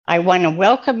I want to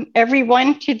welcome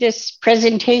everyone to this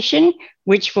presentation,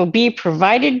 which will be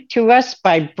provided to us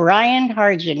by Brian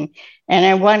Hargen. And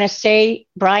I want to say,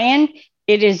 Brian,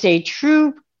 it is a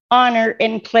true honor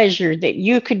and pleasure that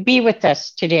you could be with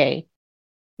us today.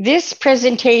 This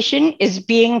presentation is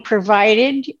being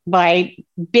provided by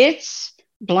BITS,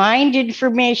 Blind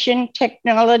Information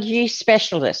Technology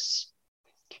Specialists.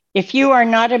 If you are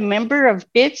not a member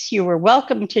of BITS, you are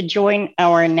welcome to join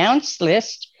our announce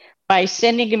list by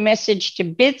sending a message to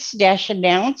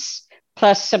bits-announce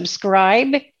plus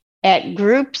subscribe at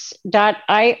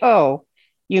groups.io.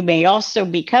 You may also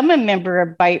become a member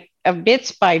of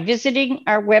BITS by visiting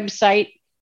our website,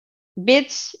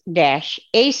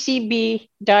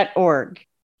 bits-acb.org.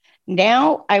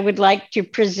 Now I would like to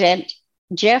present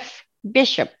Jeff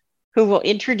Bishop, who will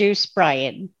introduce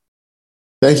Brian.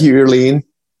 Thank you, Irlene.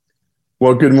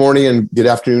 Well, good morning and good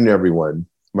afternoon, everyone.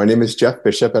 My name is Jeff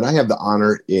Bishop, and I have the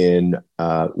honor in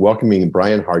welcoming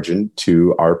Brian Hargen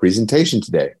to our presentation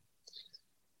today.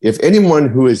 If anyone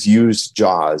who has used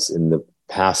JAWS in the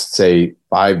past, say,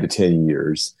 5 to 10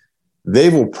 years, they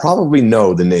will probably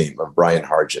know the name of Brian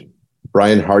Hargen.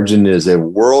 Brian Hargen is a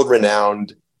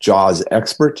world-renowned JAWS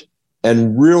expert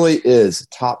and really is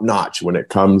top-notch when it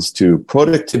comes to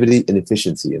productivity and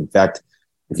efficiency. In fact,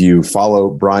 if you follow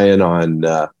Brian on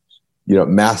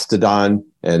Mastodon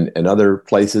and other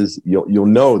places, you'll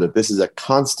know that this is a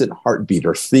constant heartbeat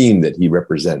or theme that he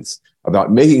represents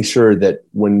about making sure that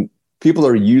when people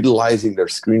are utilizing their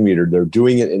screen reader, they're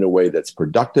doing it in a way that's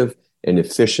productive and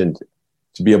efficient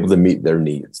to be able to meet their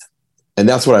needs. And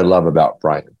that's what I love about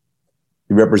Brian.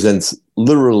 He represents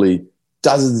literally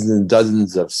dozens and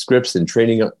dozens of scripts and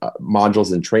training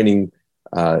modules and training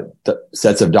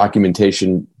sets of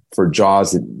documentation for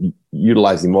JAWS and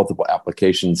utilizing multiple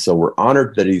applications. So we're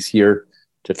honored that he's here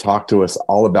to talk to us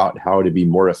all about how to be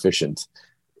more efficient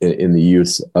in the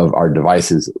use of our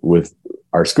devices with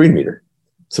our screen reader.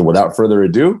 So without further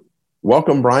ado,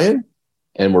 welcome, Brian,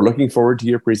 and we're looking forward to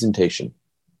your presentation.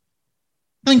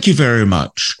 Thank you very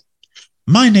much.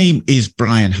 My name is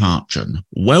Brian Hargen.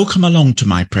 Welcome along to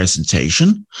my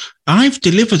presentation. I've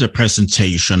delivered a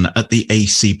presentation at the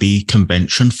ACB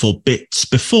convention for BITS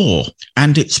before,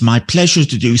 and it's my pleasure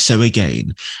to do so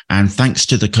again. And thanks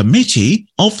to the committee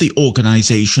of the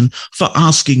organization for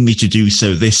asking me to do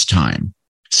so this time.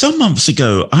 Some months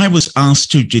ago, I was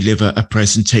asked to deliver a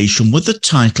presentation with the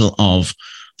title of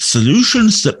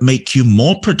Solutions that Make You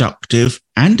More Productive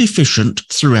and Efficient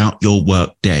Throughout Your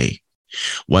Workday.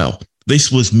 Well,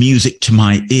 this was music to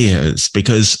my ears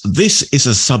because this is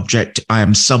a subject I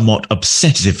am somewhat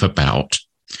obsessive about.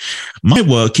 My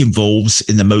work involves,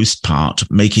 in the most part,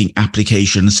 making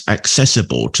applications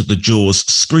accessible to the JAWS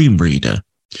screen reader.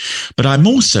 But I'm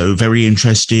also very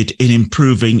interested in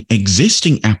improving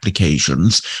existing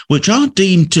applications which are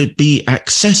deemed to be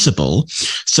accessible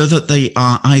so that they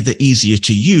are either easier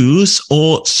to use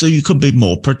or so you can be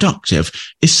more productive,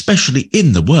 especially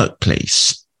in the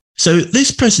workplace. So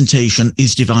this presentation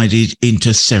is divided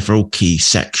into several key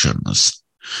sections.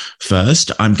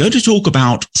 First, I'm going to talk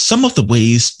about some of the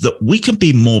ways that we can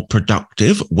be more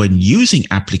productive when using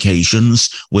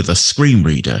applications with a screen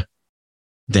reader.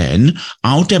 Then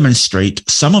I'll demonstrate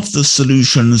some of the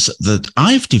solutions that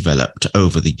I've developed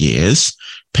over the years,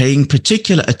 paying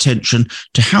particular attention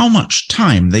to how much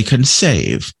time they can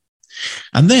save.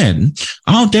 And then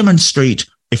I'll demonstrate,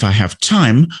 if I have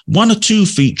time, 1 or 2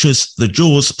 features the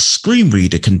JAWS screen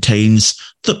reader contains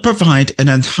that provide an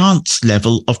enhanced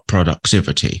level of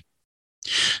productivity.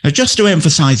 Now, just to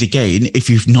emphasize again, if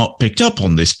you've not picked up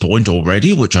on this point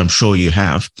already, which I'm sure you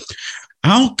have,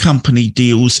 our company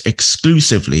deals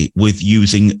exclusively with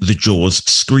using the JAWS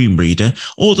screen reader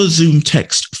or the Zoom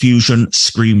Text Fusion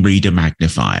screen reader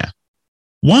magnifier.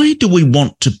 Why do we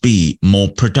want to be more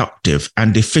productive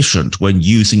and efficient when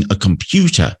using a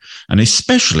computer, and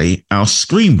especially our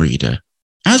screen reader?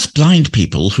 As blind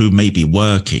people who may be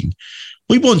working,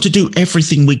 we want to do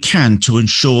everything we can to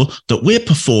ensure that we're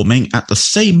performing at the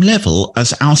same level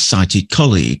as our sighted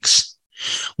colleagues.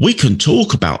 We can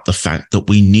talk about the fact that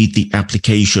we need the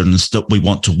applications that we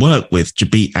want to work with to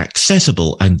be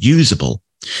accessible and usable,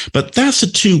 but that's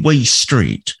a two-way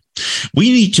street.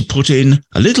 We need to put in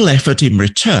a little effort in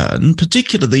return,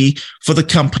 particularly for the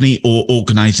company or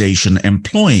organization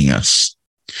employing us.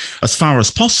 As far as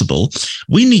possible,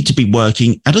 we need to be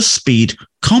working at a speed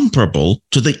comparable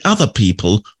to the other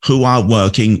people who are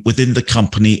working within the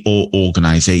company or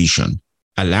organization.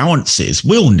 Allowances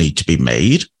will need to be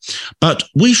made, but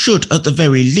we should at the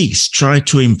very least try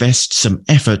to invest some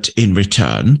effort in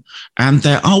return, and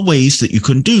there are ways that you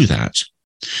can do that.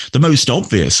 The most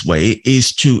obvious way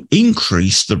is to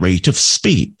increase the rate of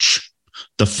speech.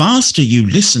 the faster you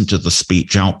listen to the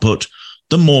speech output,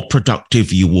 the more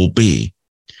productive you will be.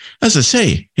 As I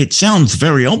say, it sounds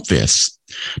very obvious,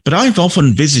 but I've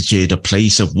often visited a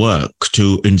place of work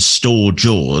to install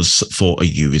JAWS for a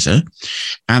user,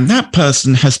 and that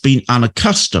person has been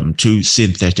unaccustomed to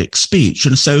synthetic speech,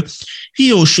 and so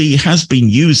he or she has been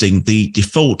using the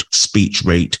default speech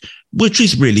rate, which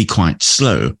is really quite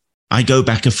slow. I go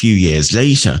back a few years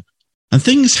later, and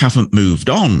things haven't moved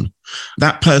on.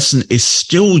 That person is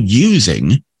still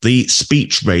using the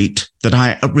speech rate that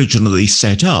I originally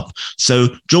set up. So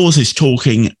JAWS is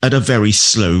talking at a very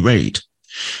slow rate.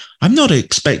 I'm not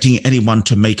expecting anyone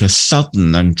to make a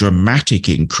sudden and dramatic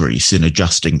increase in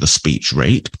adjusting the speech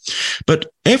rate,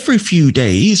 but every few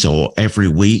days or every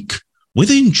week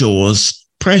within JAWS,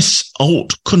 press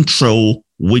Alt, Control,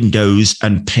 Windows,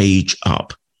 and Page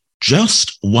up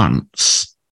just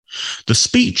once. The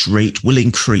speech rate will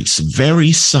increase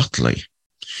very subtly.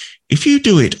 If you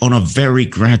do it on a very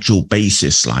gradual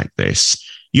basis like this,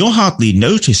 you'll hardly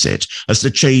notice it as the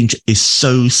change is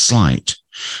so slight.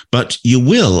 But you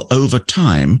will, over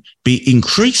time, be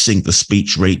increasing the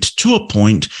speech rate to a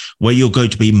point where you're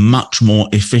going to be much more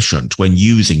efficient when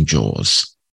using JAWS.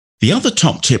 The other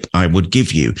top tip I would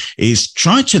give you is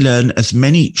try to learn as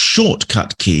many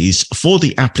shortcut keys for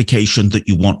the application that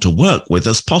you want to work with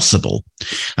as possible.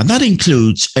 And that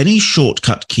includes any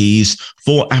shortcut keys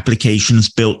for applications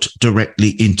built directly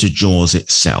into JAWS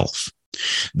itself.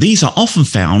 These are often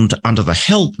found under the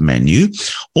Help menu,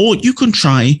 or you can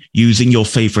try using your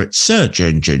favorite search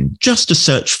engine just to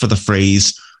search for the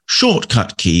phrase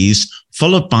shortcut keys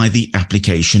followed by the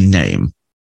application name.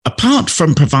 Apart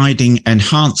from providing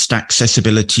enhanced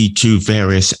accessibility to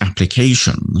various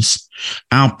applications,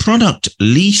 our product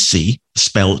Leasey,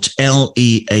 spelt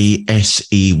Leasey,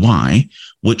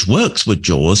 which works with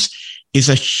JAWS, is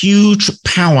a huge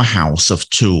powerhouse of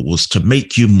tools to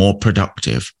make you more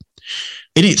productive.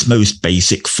 In its most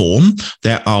basic form,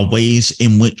 there are ways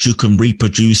in which you can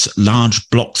reproduce large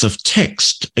blocks of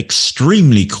text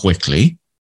extremely quickly,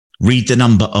 read the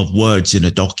number of words in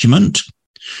a document,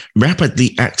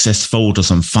 rapidly access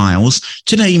folders and files,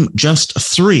 to name just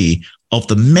 3 of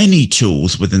the many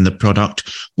tools within the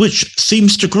product, which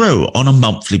seems to grow on a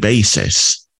monthly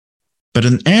basis. But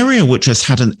an area which has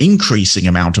had an increasing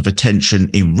amount of attention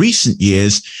in recent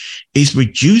years is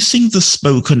reducing the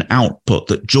spoken output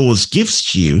that JAWS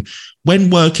gives to you when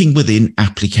working within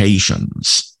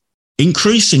applications.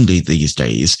 Increasingly these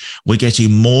days, we're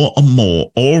getting more and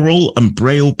more oral and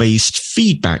braille-based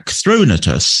feedback thrown at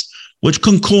us, which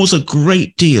can cause a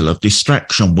great deal of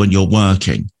distraction when you're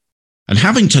working. And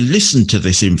having to listen to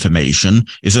this information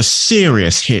is a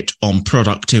serious hit on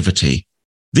productivity.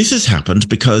 This has happened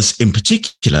because, in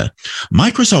particular,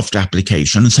 Microsoft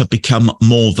applications have become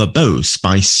more verbose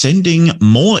by sending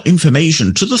more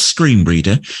information to the screen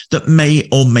reader that may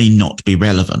or may not be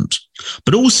relevant,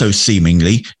 but also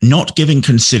seemingly not giving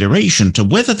consideration to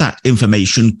whether that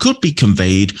information could be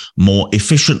conveyed more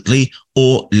efficiently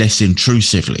or less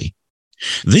intrusively.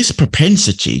 This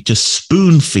propensity to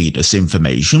spoon-feed us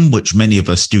information, which many of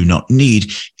us do not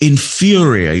need,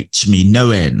 infuriates me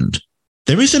no end.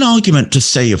 There is an argument to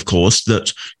say, of course,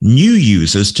 that new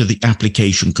users to the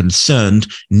application concerned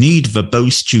need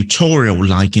verbose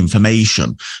tutorial-like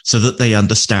information so that they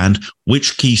understand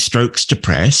which keystrokes to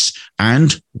press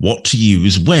and what to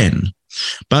use when.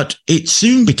 But it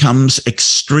soon becomes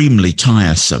extremely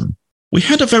tiresome. We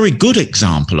had a very good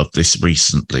example of this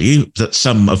recently that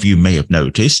some of you may have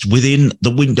noticed within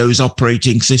the Windows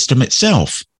operating system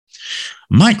itself.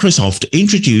 Microsoft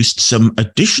introduced some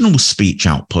additional speech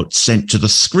output sent to the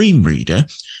screen reader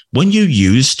when you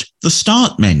used the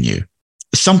Start menu.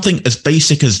 Something as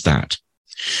basic as that.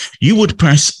 You would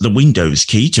press the Windows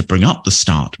key to bring up the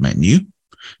Start menu,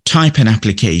 type an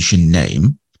application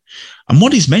name, and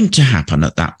what is meant to happen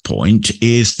at that point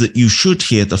is that you should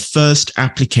hear the first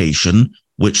application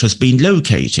which has been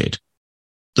located.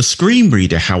 The screen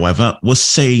reader, however, was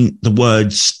saying the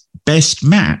words best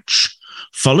match,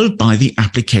 followed by the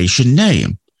application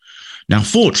name. Now,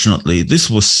 fortunately, this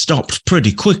was stopped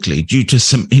pretty quickly due to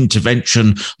some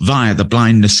intervention via the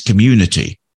blindness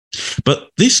community. But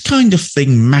this kind of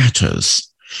thing matters.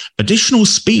 Additional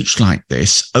speech like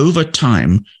this over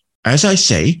time, as I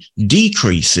say,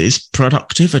 decreases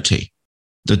productivity.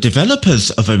 The developers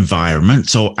of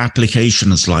environments or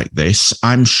applications like this,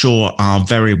 I'm sure, are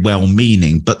very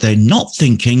well-meaning, but they're not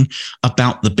thinking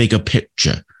about the bigger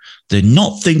picture. They're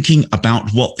not thinking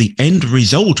about what the end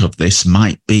result of this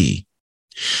might be.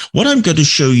 What I'm going to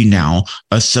show you now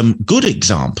are some good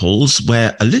examples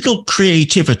where a little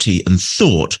creativity and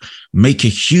thought make a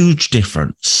huge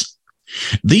difference.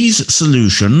 These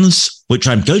solutions, which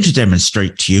I'm going to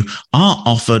demonstrate to you, are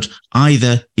offered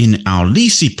either in our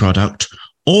Lisi product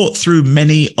or through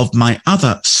many of my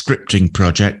other scripting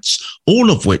projects,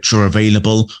 all of which are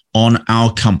available on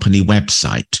our company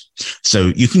website. So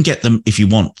you can get them if you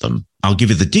want them. I'll give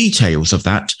you the details of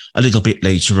that a little bit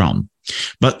later on.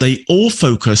 But they all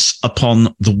focus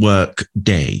upon the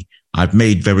Workday. I've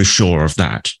made very sure of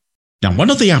that. Now,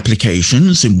 one of the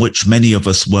applications in which many of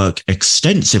us work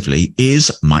extensively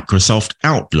is Microsoft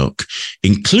Outlook,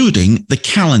 including the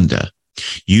calendar,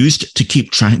 used to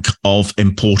keep track of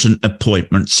important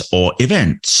appointments or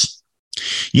events.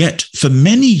 Yet, for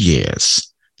many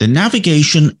years, the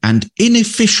navigation and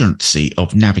inefficiency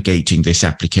of navigating this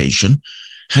application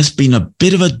has been a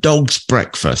bit of a dog's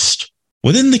breakfast.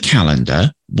 Within the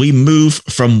calendar, we move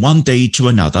from one day to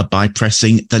another by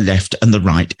pressing the left and the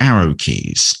right arrow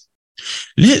keys.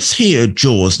 Let's hear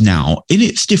JAWS now in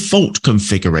its default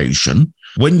configuration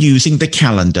when using the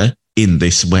calendar in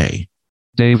this way.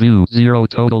 Day view, 0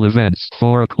 total events,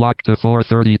 4 o'clock to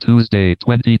 4:30 Tuesday,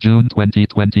 20 June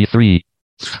 2023.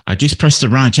 I just pressed the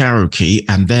right arrow key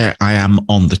and there I am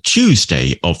on the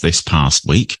Tuesday of this past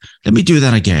week. Let me do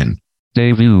that again.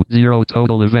 Day view, 0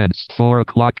 total events, 4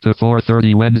 o'clock to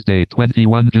 4:30 Wednesday,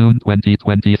 21 June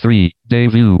 2023. Day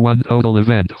view, 1 total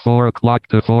event, 4 o'clock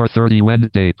to 4:30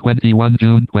 Wednesday, 21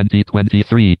 June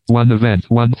 2023. 1 event,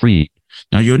 1 free.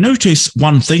 Now you'll notice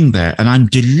one thing there, and I'm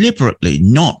deliberately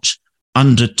not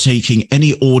undertaking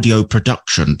any audio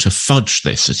production to fudge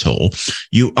this at all.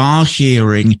 You are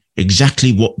hearing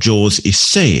exactly what JAWS is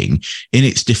saying in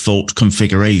its default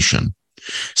configuration.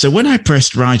 So when I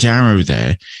pressed right arrow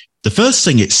there, the first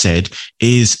thing it said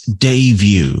is day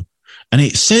view. And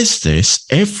it says this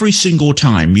every single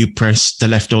time you press the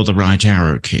left or the right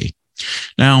arrow key.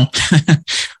 Now,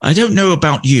 I don't know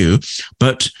about you,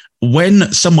 but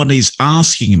when someone is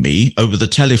asking me over the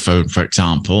telephone, for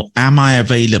example, am I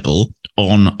available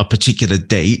on a particular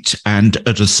date and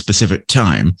at a specific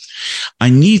time, I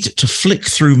need to flick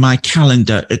through my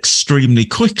calendar extremely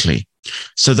quickly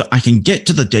so that I can get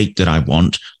to the date that I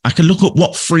want. I can look at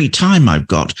what free time I've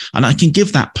got and I can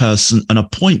give that person an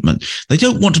appointment. They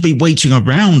don't want to be waiting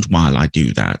around while I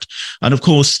do that. And of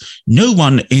course, no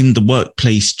one in the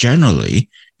workplace generally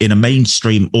in a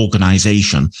mainstream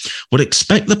organization would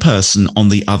expect the person on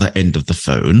the other end of the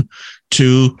phone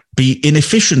to be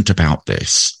inefficient about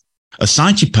this. A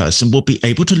sighted person will be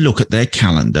able to look at their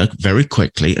calendar very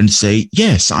quickly and say,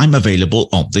 yes, I'm available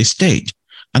on this date.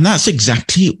 And that's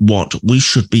exactly what we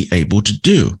should be able to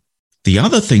do. The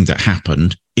other thing that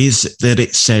happened is that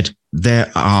it said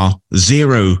there are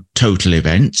 0 total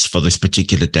events for this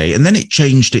particular day, and then it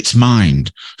changed its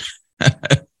mind.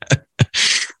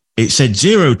 It said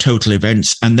 0 total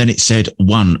events, and then it said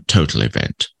 1 total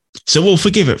event. So we'll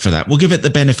forgive it for that. We'll give it the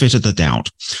benefit of the doubt.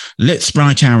 Let's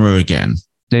right arrow again.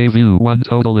 Day view, 1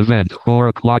 total event, 4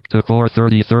 o'clock to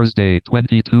 4:30 Thursday,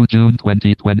 22 June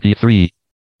 2023.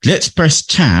 Let's press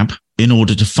tab in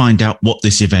order to find out what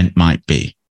this event might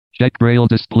be. Check Braille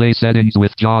display settings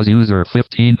with JAWS user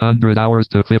 1500 hours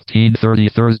to 15:30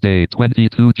 Thursday,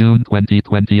 22 June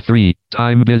 2023.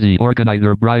 Time busy.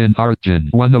 Organizer Brian Hartgen,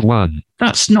 1 of 1.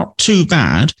 That's not too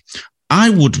bad. I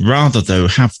would rather, though,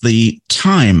 have the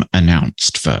time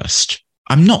announced first.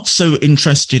 I'm not so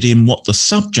interested in what the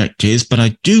subject is, but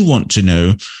I do want to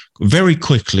know very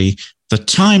quickly the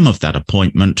time of that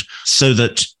appointment so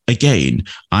that, again,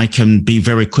 I can be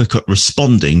very quick at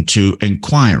responding to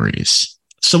inquiries.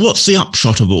 So what's the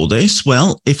upshot of all this?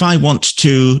 Well, if I want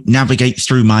to navigate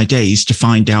through my days to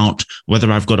find out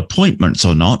whether I've got appointments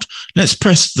or not, let's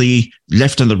press the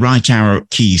left and the right arrow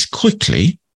keys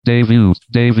quickly. Day view,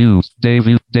 0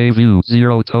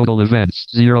 total events,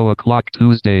 0 o'clock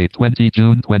Tuesday, 20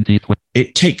 June 2020.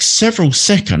 It takes several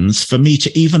seconds for me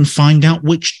to even find out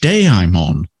which day I'm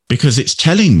on, because it's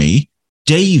telling me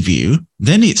day view,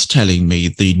 then it's telling me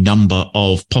the number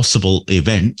of possible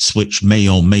events, which may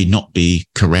or may not be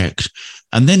correct.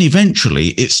 And then eventually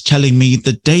it's telling me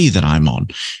the day that I'm on.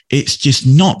 It's just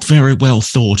not very well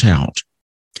thought out.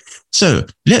 So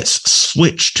let's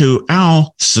switch to our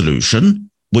solution,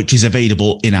 which is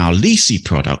available in our Lisi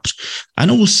product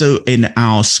and also in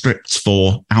our scripts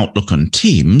for Outlook and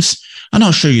Teams. And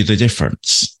I'll show you the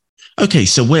difference. Okay,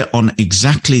 so we're on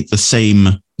exactly the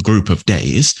same group of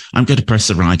days. I'm going to press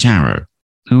the right arrow.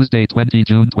 Tuesday, 20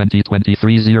 June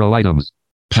 2023, 0 items.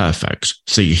 Perfect.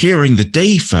 So you're hearing the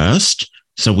day first,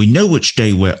 so we know which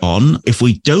day we're on. If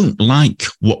we don't like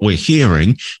what we're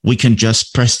hearing, we can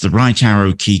just press the right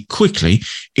arrow key quickly,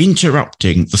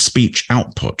 interrupting the speech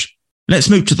output. Let's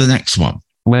move to the next one.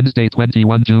 Wednesday,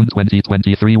 21 June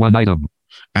 2023, 1 item.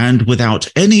 And without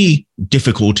any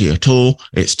difficulty at all,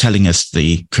 it's telling us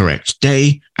the correct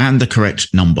day and the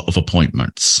correct number of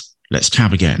appointments. Let's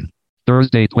tab again.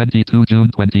 Thursday, 22 June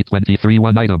 2023,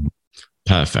 one item.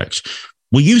 Perfect.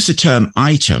 We use the term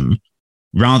item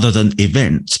rather than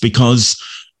events because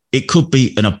it could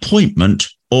be an appointment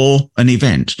or an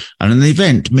event. And an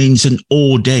event means an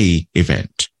all-day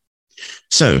event.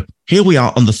 So here we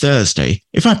are on the Thursday.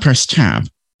 If I press tab,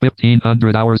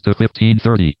 1500 hours to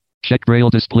 1530. Check Braille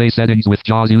display settings with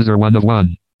JAWS user 1 of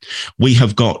 1. we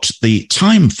have got the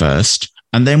time first,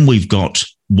 and then we've got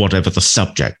whatever the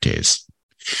subject is.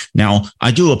 Now,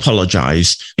 I do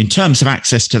apologize. In terms of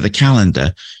access to the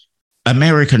calendar,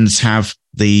 Americans have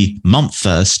the month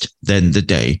first, then the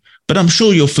day. But I'm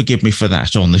sure you'll forgive me for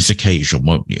that on this occasion,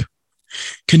 won't you?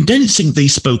 Condensing the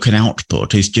spoken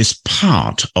output is just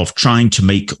part of trying to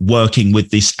make working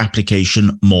with this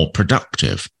application more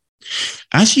productive.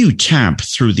 As you tab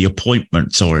through the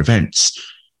appointments or events,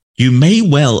 you may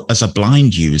well, as a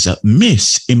blind user,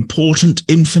 miss important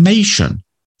information.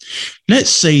 Let's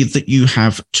say that you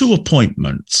have 2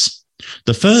 appointments.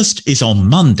 The first is on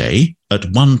Monday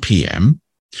at 1 p.m.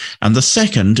 and the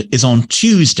second is on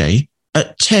Tuesday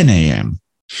at 10 a.m.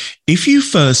 If you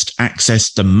first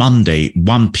access the Monday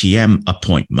 1 p.m.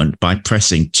 appointment by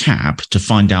pressing tab to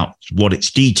find out what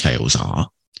its details are,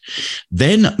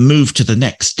 then move to the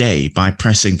next day by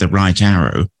pressing the right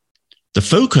arrow, the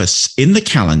focus in the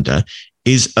calendar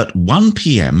is at 1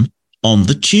 p.m. on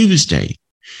the Tuesday.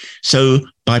 So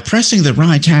by pressing the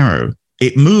right arrow,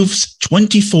 it moves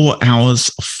 24 hours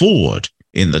forward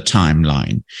in the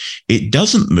timeline. It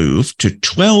doesn't move to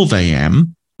 12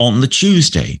 a.m. on the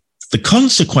Tuesday. The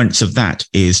consequence of that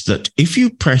is that if you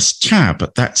press tab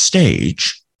at that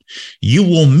stage, you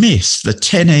will miss the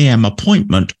 10 a.m.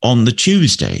 appointment on the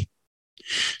Tuesday.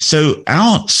 So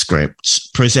our scripts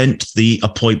present the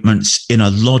appointments in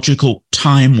a logical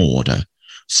time order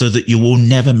so that you will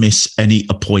never miss any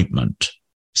appointment.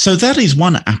 So that is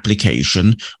one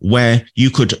application where you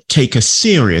could take a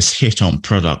serious hit on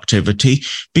productivity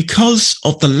because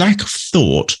of the lack of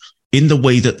thought in the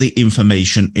way that the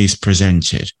information is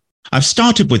presented. I've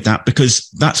started with that because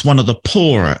that's one of the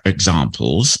poorer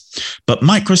examples, but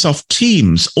Microsoft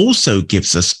Teams also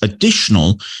gives us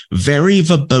additional, very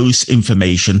verbose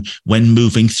information when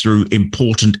moving through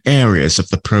important areas of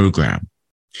the program.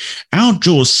 Our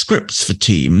JAWS scripts for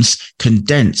Teams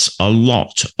condense a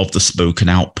lot of the spoken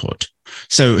output.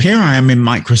 So here I am in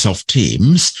Microsoft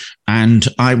Teams, and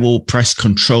I will press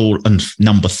Control and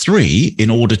number 3 in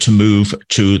order to move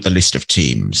to the list of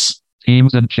teams.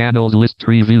 Teams and channels list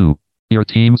preview. Your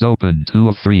teams open 2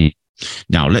 of 3.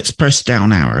 Now let's press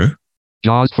down arrow.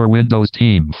 JAWS for Windows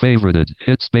team favorited.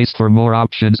 Hit space for more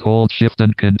options. Hold Shift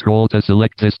and Control to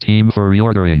select this team for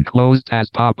reordering. Closed as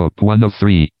pop-up 1 of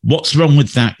 3. What's wrong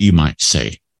with that, you might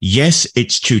say? Yes,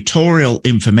 it's tutorial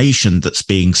information that's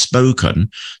being spoken.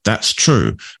 That's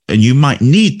true. And you might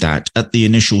need that at the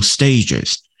initial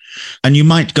stages. And you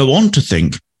might go on to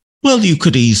think, well, you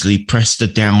could easily press the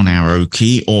down arrow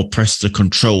key or press the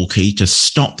control key to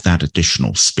stop that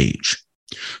additional speech.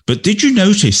 But did you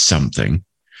notice something?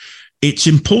 It's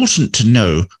important to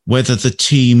know whether the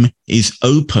team is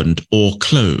opened or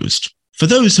closed. For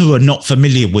those who are not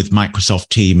familiar with Microsoft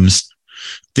Teams,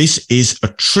 this is a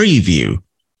tree view,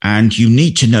 and you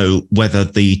need to know whether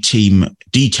the team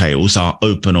details are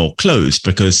open or closed,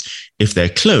 because if they're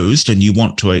closed and you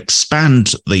want to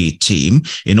expand the team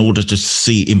in order to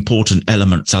see important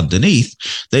elements underneath,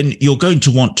 then you're going to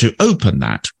want to open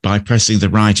that by pressing the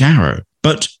right arrow.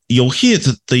 But you'll hear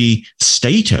that the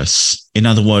status, in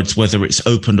other words, whether it's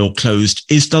opened or closed,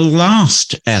 is the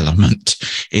last element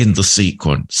in the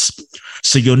sequence.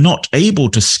 So you're not able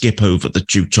to skip over the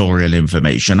tutorial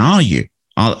information, are you?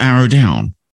 I'll arrow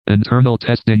down. Internal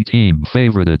testing team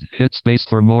favorited. Hit space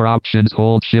for more options.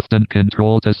 Hold Shift and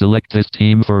Control to select this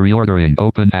team for reordering.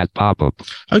 Open as pop-up.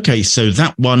 Okay, so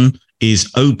that one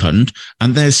is opened,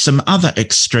 and there's some other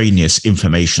extraneous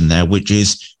information there, which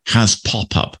is has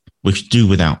pop-up. We could do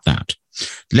without that.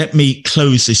 Let me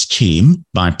close this team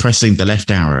by pressing the left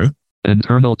arrow.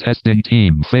 Internal testing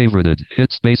team favorited.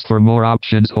 Hit space for more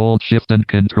options. Hold Shift and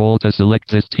Control to select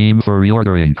this team for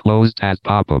reordering. Closed as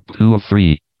pop-up 2 of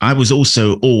 3. I was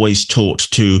also always taught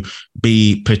to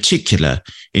be particular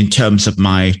in terms of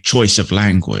my choice of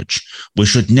language. We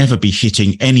should never be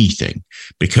hitting anything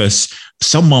because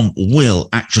someone will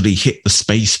actually hit the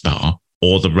space bar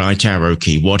or the right arrow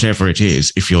key, whatever it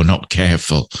is, if you're not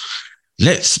careful.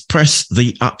 Let's press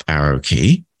the up arrow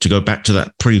key to go back to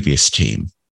that previous team.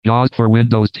 JAWS for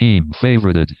Windows team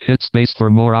favorited. Hit space for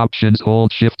more options.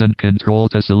 Hold Shift and Control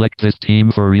to select this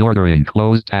team for reordering.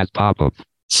 Closed as pop-up.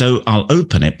 So I'll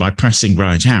open it by pressing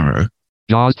right arrow.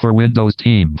 JAWS for Windows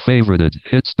Team. Favorited.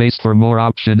 Hit space for more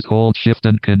options. Hold Shift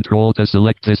and Control to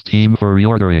select this team for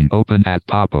reordering. Open at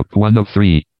pop-up 1 of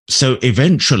 3. So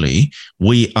eventually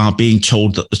we are being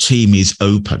told that the team is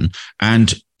open,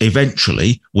 and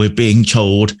eventually we're being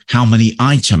told how many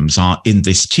items are in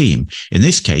this team. In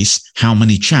this case, how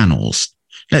many channels.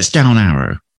 Let's down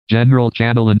arrow. General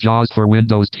channel and JAWS for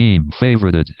Windows Team.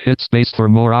 Favorited. Hit space for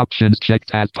more options.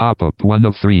 Checked at pop-up 1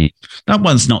 of 3. That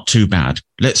one's not too bad.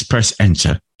 Let's press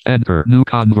enter. Enter. New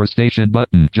conversation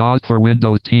button. JAWS for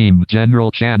Windows Team.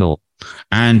 General channel.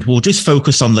 And we'll just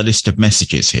focus on the list of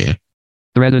messages here.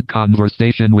 Threaded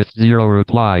conversation with 0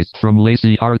 replies from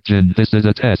Lacey Hartgen. This is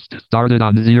a test. Started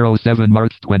on 07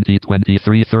 March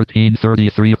 2023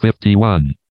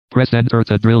 13:33:51. Press enter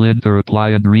to drill into reply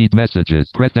and read messages.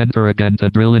 Press enter again to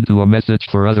drill into a message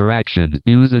for other actions.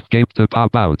 Use escape to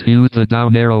pop out. Use the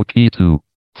down arrow key to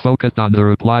focus on the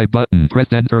reply button. Press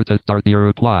enter to start your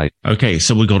reply. Okay,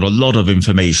 so we've got a lot of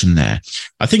information there.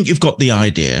 I think you've got the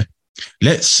idea.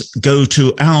 Let's go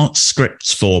to our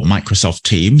scripts for Microsoft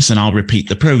Teams, and I'll repeat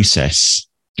the process.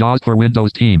 JAWS for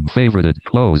Windows Team. Favorited.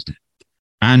 Closed.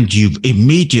 And you've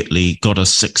immediately got a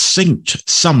succinct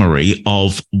summary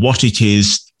of what it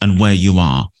is and where you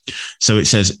are. So it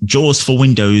says JAWS for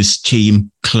Windows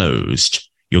Team closed.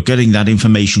 You're getting that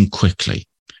information quickly.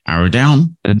 Arrow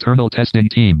down. Internal testing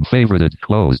team. Favorited.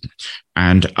 Closed.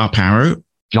 And up arrow.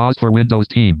 JAWS for Windows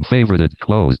Team. Favorited.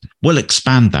 Closed. We'll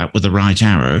expand that with the right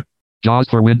arrow. JAWS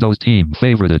for Windows Team.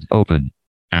 Favorited. Open.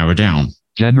 Arrow down.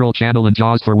 General channel and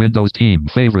JAWS for Windows Team.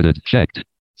 Favorited. Checked.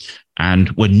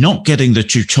 And we're not getting the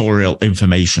tutorial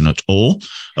information at all.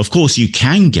 Of course, you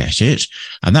can get it,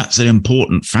 and that's an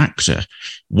important factor.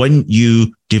 When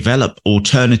you develop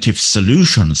alternative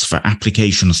solutions for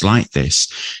applications like this,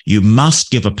 you must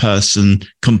give a person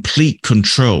complete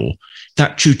control.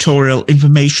 That tutorial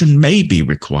information may be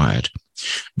required.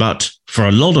 But for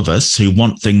a lot of us who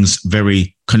want things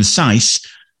very concise,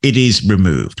 it is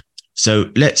removed. So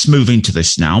let's move into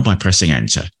this now by pressing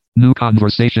enter. New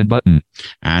conversation button.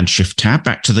 And shift tab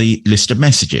back to the list of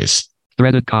messages.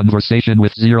 Threaded conversation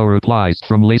with 0 replies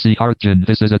from Lacey Hartgen.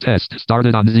 This is a test.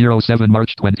 Started on 07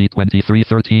 March 2023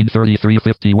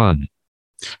 13:33:51.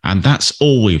 And that's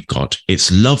all we've got. It's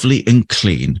lovely and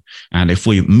clean. And if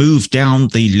we move down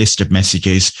the list of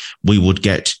messages, we would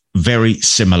get very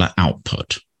similar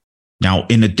output. Now,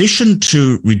 in addition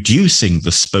to reducing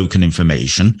the spoken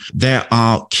information, there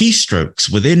are keystrokes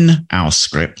within our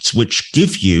scripts which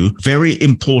give you very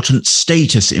important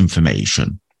status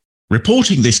information.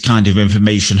 Reporting this kind of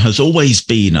information has always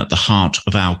been at the heart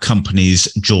of our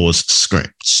company's JAWS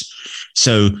scripts.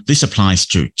 So this applies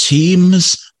to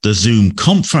Teams, the Zoom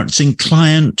conferencing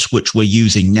client, which we're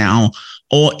using now,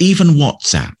 or even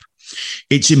WhatsApp.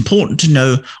 It's important to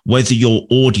know whether your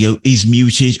audio is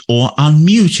muted or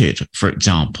unmuted, for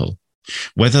example,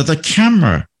 whether the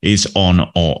camera is on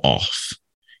or off.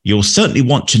 You'll certainly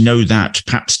want to know that,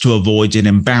 perhaps to avoid an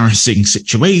embarrassing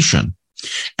situation,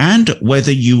 and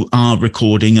whether you are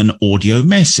recording an audio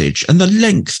message and the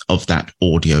length of that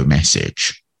audio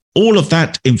message. All of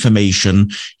that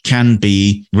information can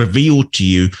be revealed to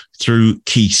you through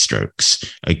keystrokes.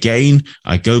 Again,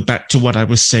 I go back to what I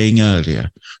was saying earlier.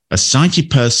 A sighted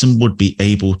person would be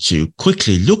able to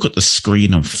quickly look at the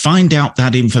screen and find out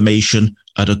that information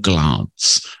at a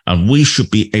glance. And we should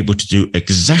be able to do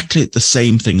exactly the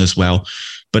same thing as well,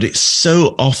 but it's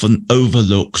so often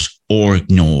overlooked or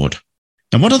ignored.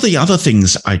 Now, one of the other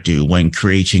things I do when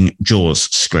creating JAWS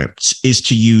scripts is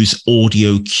to use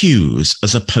audio cues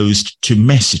as opposed to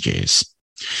messages.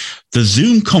 The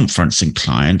Zoom conferencing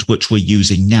client, which we're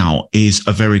using now, is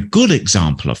a very good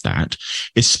example of that,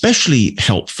 especially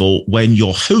helpful when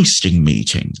you're hosting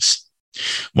meetings.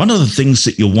 One of the things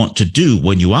that you'll want to do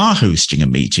when you are hosting a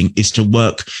meeting is to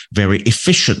work very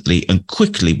efficiently and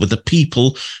quickly with the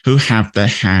people who have their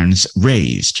hands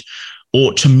raised,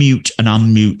 or to mute and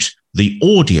unmute the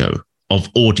audio of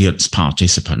audience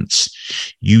participants.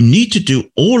 You need to do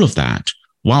all of that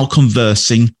while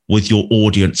conversing with your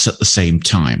audience at the same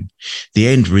time. The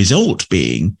end result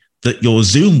being that your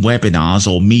Zoom webinars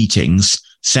or meetings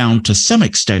sound to some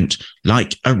extent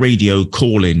like a radio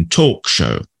call-in talk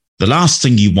show. The last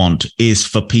thing you want is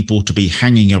for people to be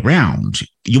hanging around.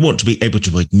 You want to be able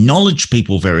to acknowledge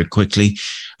people very quickly,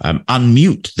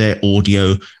 unmute their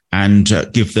audio, and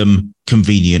give them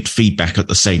convenient feedback at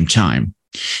the same time.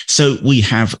 So we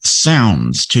have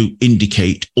sounds to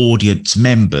indicate audience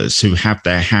members who have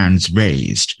their hands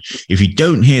raised. If you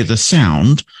don't hear the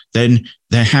sound, then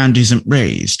their hand isn't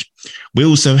raised. We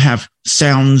also have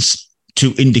sounds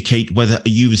to indicate whether a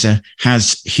user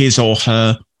has his or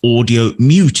her audio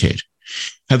muted.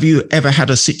 Have you ever had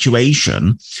a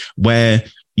situation where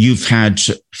you've had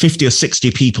 50 or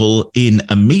 60 people in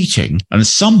a meeting and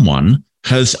someone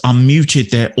has unmuted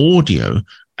their audio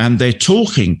and they're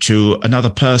talking to another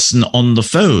person on the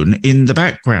phone in the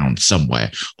background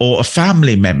somewhere, or a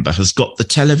family member has got the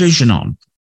television on?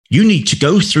 You need to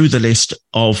go through the list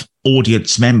of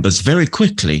audience members very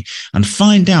quickly and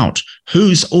find out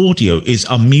whose audio is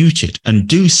unmuted and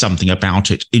do something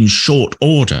about it in short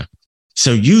order.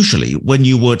 So usually when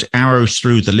you would arrow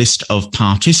through the list of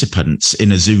participants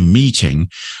in a Zoom meeting,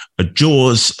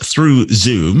 JAWS through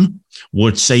Zoom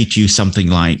would say to you something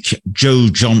like, Joe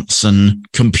Johnson,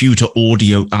 computer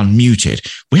audio unmuted.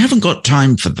 We haven't got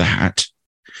time for that.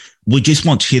 We just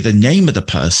want to hear the name of the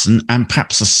person and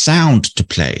perhaps a sound to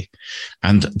play.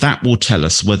 And that will tell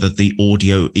us whether the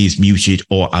audio is muted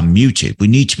or unmuted. We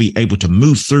need to be able to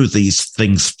move through these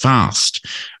things fast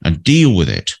and deal with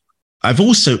it. I've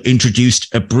also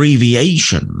introduced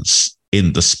abbreviations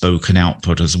in the spoken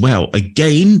output as well,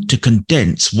 again, to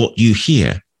condense what you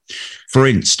hear. For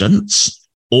instance,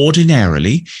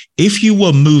 ordinarily, if you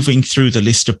were moving through the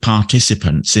list of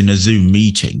participants in a Zoom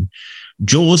meeting,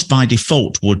 JAWS by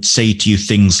default would say to you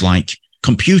things like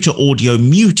computer audio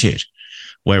muted,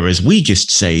 whereas we just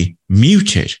say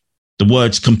muted. The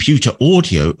words computer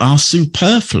audio are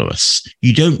superfluous.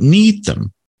 You don't need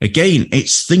them. Again,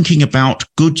 it's thinking about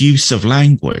good use of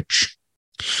language.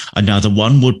 Another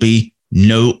one would be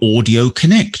no audio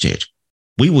connected.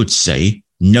 We would say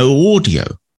no audio.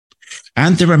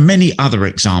 And there are many other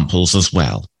examples as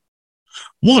well.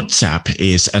 WhatsApp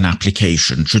is an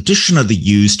application traditionally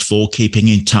used for keeping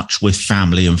in touch with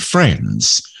family and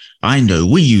friends. I know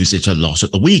we use it a lot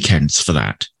at the weekends for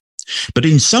that. But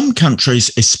in some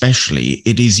countries especially,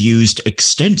 it is used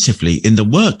extensively in the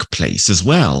workplace as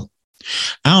well.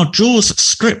 Our JAWS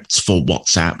scripts for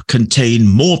WhatsApp contain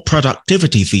more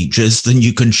productivity features than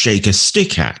you can shake a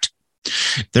stick at.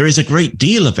 There is a great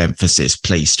deal of emphasis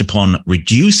placed upon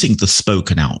reducing the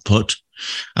spoken output,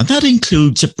 and that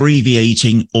includes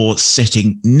abbreviating or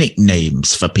setting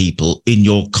nicknames for people in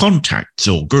your contacts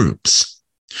or groups.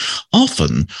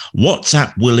 Often,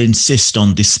 WhatsApp will insist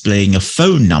on displaying a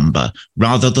phone number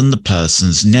rather than the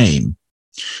person's name.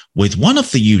 With one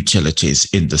of the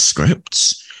utilities in the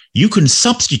scripts, you can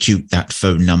substitute that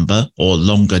phone number or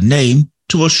longer name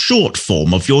to a short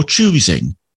form of your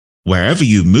choosing. Wherever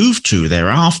you move to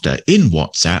thereafter in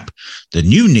WhatsApp, the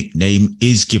new nickname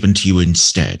is given to you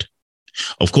instead.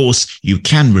 Of course, you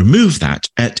can remove that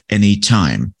at any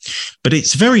time, but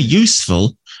it's very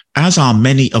useful, as are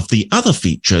many of the other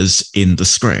features in the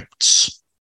scripts.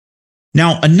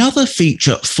 Now, another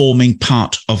feature forming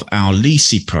part of our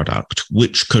Lisi product,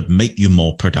 which could make you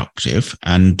more productive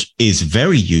and is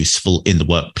very useful in the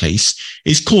workplace,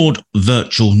 is called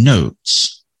virtual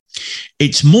notes.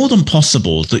 It's more than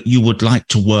possible that you would like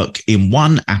to work in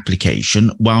one application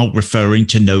while referring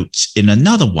to notes in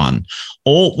another one,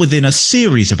 or within a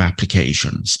series of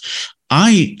applications.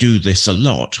 I do this a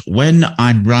lot when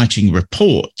I'm writing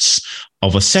reports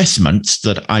of assessments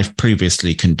that I've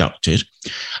previously conducted.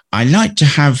 I like to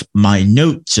have my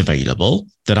notes available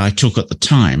that I took at the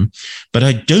time, but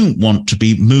I don't want to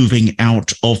be moving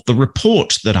out of the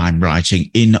report that I'm writing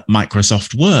in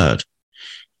Microsoft Word.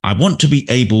 I want to be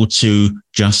able to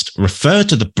just refer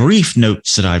to the brief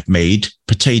notes that I've made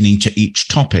pertaining to each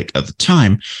topic at the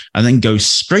time, and then go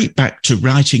straight back to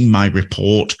writing my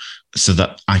report so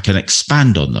that I can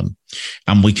expand on them.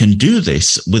 And we can do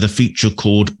this with a feature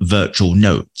called virtual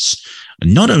notes.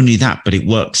 And not only that, but it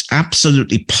works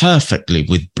absolutely perfectly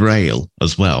with Braille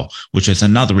as well, which is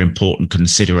another important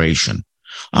consideration.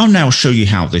 I'll now show you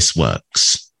how this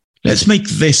works. Let's make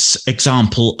this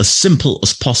example as simple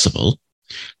as possible.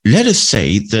 Let us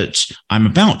say that I'm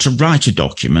about to write a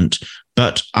document,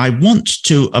 but I want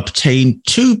to obtain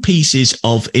two pieces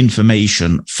of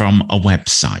information from a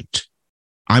website.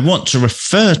 I want to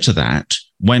refer to that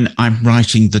when I'm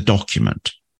writing the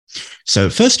document. So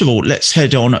first of all, let's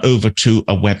head on over to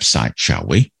a website, shall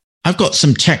we? I've got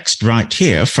some text right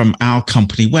here from our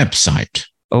company website.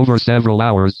 Over several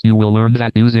hours, you will learn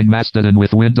that using Mastodon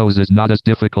with Windows is not as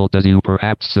difficult as you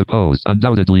perhaps suppose.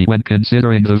 Undoubtedly, when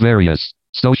considering the various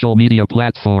social media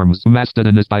platforms,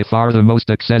 Mastodon is by far the most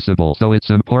accessible, so it's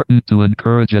important to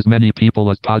encourage as many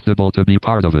people as possible to be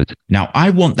part of it. Now, I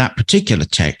want that particular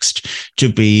text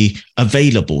to be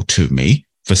available to me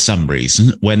for some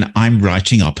reason when I'm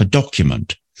writing up a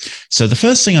document. So the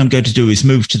first thing I'm going to do is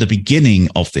move to the beginning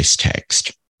of this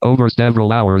text. Over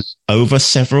several hours. Over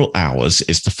several hours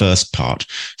is the first part.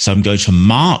 So I'm going to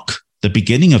mark the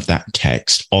beginning of that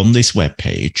text on this web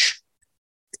page.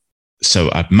 So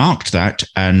I've marked that,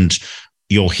 and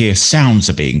you'll hear sounds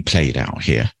are being played out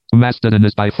here. Mastodon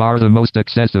is by far the most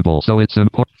accessible, so it's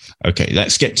important. Okay,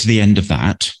 let's get to the end of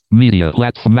that. Media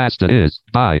platform Mastodon is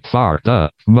by far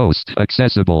the most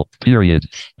accessible, period.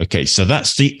 Okay, so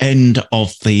that's the end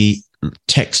of the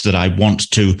text that I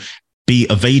want to be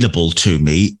available to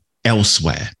me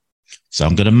elsewhere. So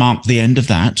I'm going to mark the end of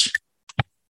that.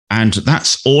 And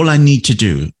that's all I need to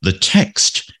do. The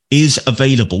text is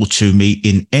available to me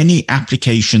in any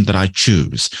application that I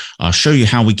choose. I'll show you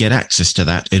how we get access to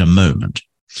that in a moment.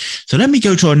 So let me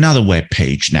go to another web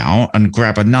page now and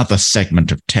grab another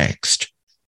segment of text.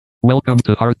 Welcome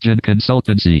to Hartgen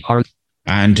Consultancy.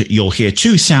 And you'll hear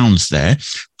two sounds there,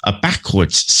 a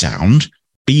backwards sound,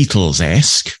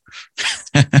 Beatles-esque,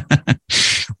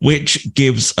 which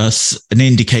gives us an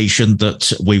indication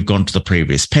that we've gone to the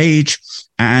previous page.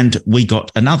 And we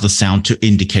got another sound to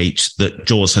indicate that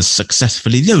JAWS has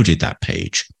successfully loaded that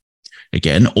page.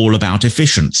 Again, all about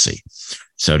efficiency.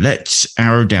 So let's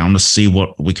arrow down to see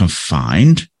what we can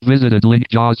find. Visited link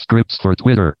JAWS scripts for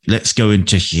Twitter. Let's go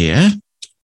into here.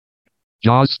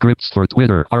 JAWS scripts for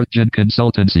Twitter, Hartgen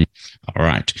Consultancy. All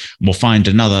right. We'll find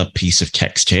another piece of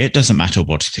text here. It doesn't matter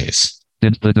what it is.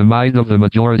 Since the demise of the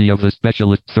majority of the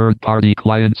specialist third-party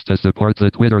clients to support the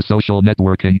Twitter social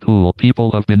networking tool,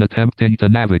 people have been attempting to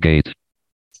navigate.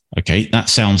 Okay, that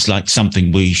sounds like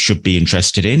something we should be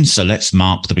interested in. So let's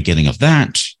mark the beginning of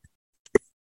that.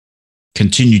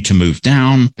 Continue to move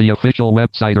down. The official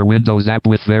website or Windows app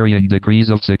with varying degrees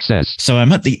of success. So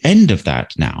I'm at the end of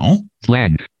that now.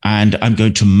 Blank. And I'm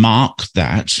going to mark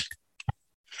that.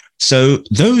 So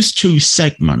those two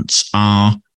segments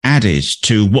are added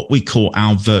to what we call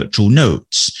our virtual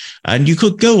notes. And you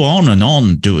could go on and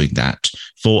on doing that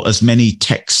for as many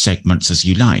text segments as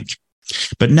you like.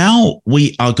 But now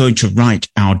we are going to write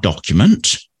our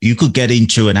document. You could get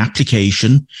into an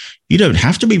application. You don't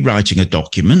have to be writing a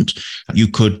document. You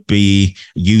could be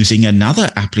using another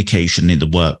application in the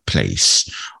workplace.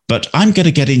 But I'm going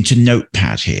to get into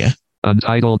Notepad here.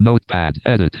 Untitled Notepad,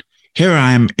 edit. Here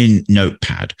I am in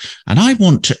Notepad, and I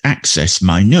want to access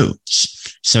my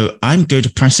notes. So I'm going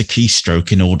to press a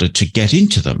keystroke in order to get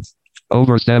into them.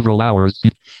 Over several hours.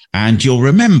 And you'll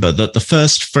remember that the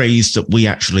first phrase that we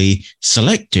actually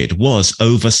selected was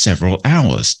over several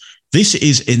hours. This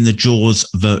is in the JAWS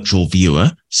virtual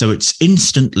viewer, so it's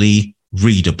instantly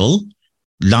readable,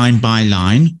 line by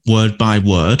line, word by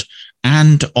word,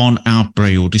 and on our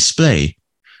Braille display.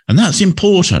 And that's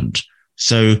important.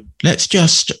 So let's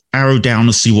just arrow down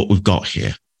and see what we've got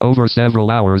here. Over several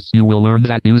hours, you will learn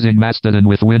that using Mastodon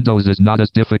with Windows is not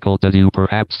as difficult as you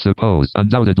perhaps suppose,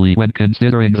 undoubtedly when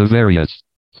considering the various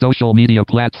social media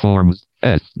platforms.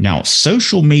 Now,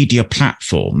 social media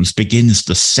platforms begins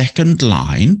the second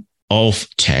line of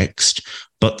text,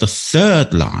 but the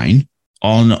third line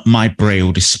on my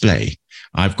Braille display.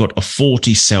 I've got a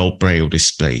 40-cell Braille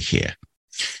display here.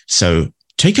 So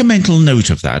take a mental note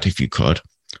of that if you could.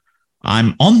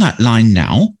 I'm on that line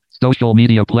now. Social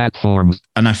media platforms.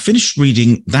 And I finished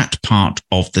reading that part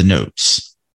of the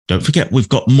notes. Don't forget, we've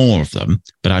got more of them,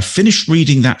 but I've finished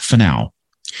reading that for now.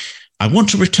 I want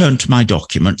to return to my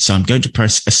document, so I'm going to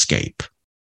press Escape.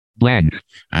 Blank.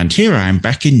 And here I am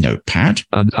back in Notepad.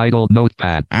 Untitled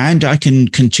Notepad. And I can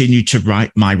continue to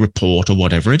write my report or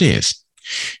whatever it is.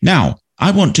 Now, I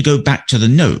want to go back to the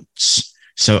notes.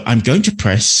 So I'm going to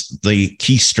press the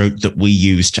keystroke that we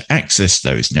use to access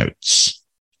those notes.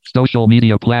 Social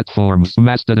media platforms.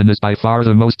 Mastodon is by far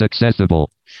the most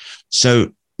accessible.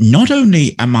 So not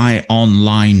only am I on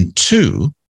line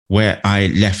 2, where I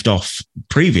left off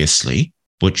previously,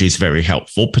 which is very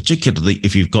helpful, particularly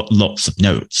if you've got lots of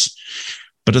notes.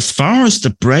 But as far as the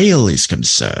Braille is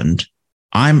concerned,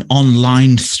 I'm on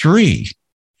line 3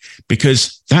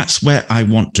 because that's where I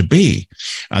want to be.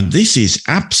 And this is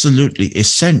absolutely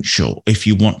essential if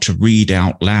you want to read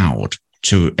out loud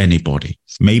to anybody.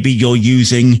 Maybe you're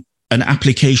using an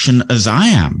application as I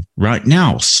am right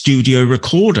now, Studio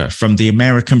Recorder from the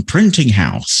American Printing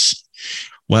House.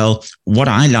 Well, what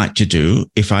I like to do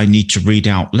if I need to read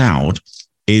out loud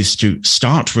is to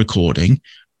start recording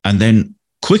and then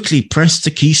quickly press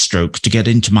the keystroke to get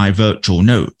into my virtual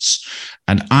notes.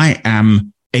 And I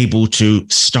am able to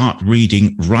start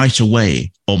reading right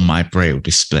away on my Braille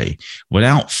display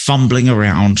without fumbling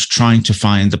around trying to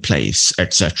find the place,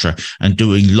 etc., and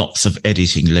doing lots of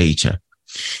editing later.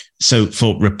 So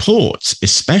for reports,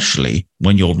 especially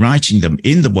when you're writing them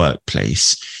in the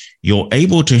workplace, you're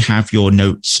able to have your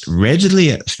notes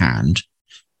readily at hand.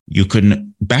 You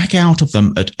can back out of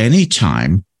them at any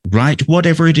time, write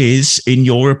whatever it is in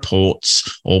your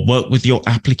reports or work with your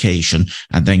application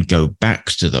and then go back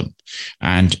to them.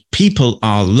 And people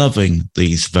are loving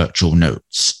these virtual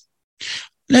notes.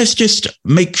 Let's just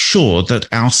make sure that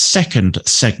our second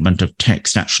segment of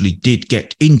text actually did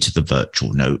get into the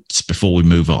virtual notes before we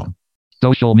move on.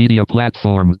 Social media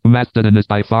platform, Mastodon is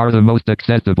by far the most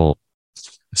accessible.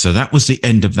 So that was the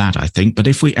end of that, I think. But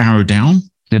if we arrow down.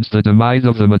 Since the demise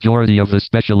of the majority of the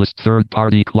specialist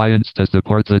third-party clients to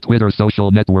support the Twitter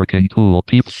social networking tool,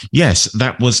 Yes,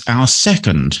 that was our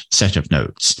second set of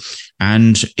notes,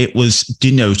 and it was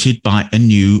denoted by a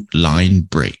new line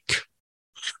break.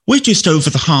 We're just over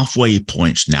the halfway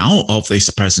point now of this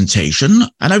presentation,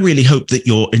 and I really hope that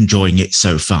you're enjoying it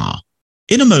so far.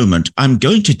 In a moment, I'm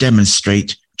going to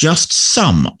demonstrate just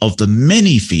some of the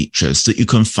many features that you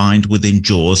can find within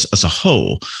JAWS as a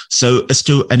whole, so as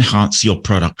to enhance your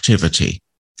productivity.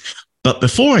 But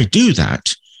before I do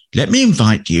that, let me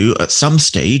invite you at some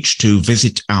stage to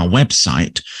visit our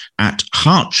website at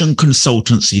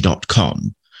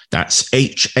hartgenconsultancy.com. That's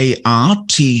HARTGEN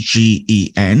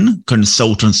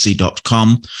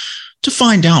consultancy.com to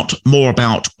find out more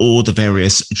about all the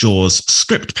various JAWS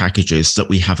script packages that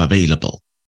we have available.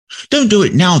 Don't do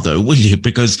it now, though, will you?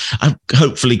 Because I've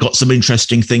hopefully got some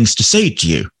interesting things to say to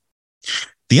you.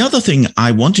 The other thing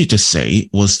I wanted to say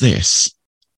was this.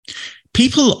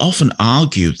 People often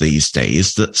argue these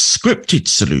days that scripted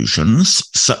solutions,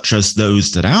 such as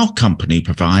those that our company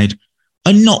provide,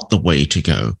 are not the way to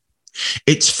go.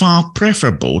 It's far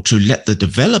preferable to let the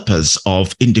developers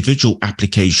of individual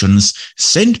applications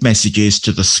send messages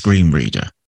to the screen reader.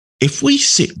 If we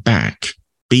sit back,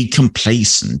 be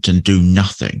complacent and do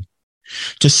nothing,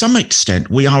 to some extent,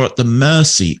 we are at the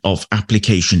mercy of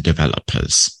application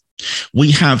developers.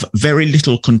 We have very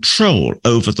little control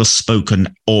over the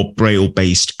spoken or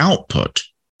Braille-based output.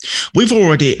 We've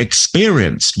already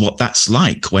experienced what that's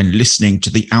like when listening to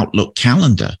the Outlook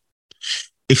calendar.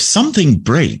 If something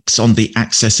breaks on the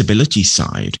accessibility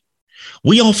side,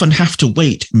 we often have to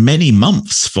wait many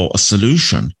months for a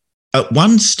solution. At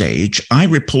one stage, I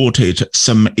reported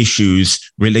some issues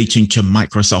relating to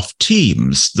Microsoft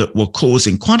Teams that were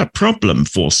causing quite a problem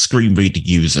for screen reader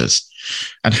users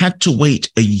and had to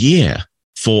wait a year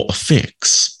for a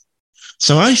fix.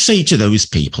 So I say to those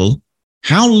people,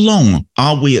 how long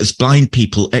are we as blind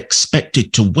people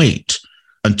expected to wait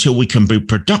until we can be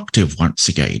productive once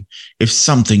again if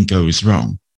something goes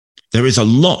wrong? There is a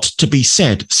lot to be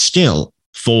said still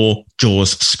for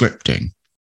JAWS scripting.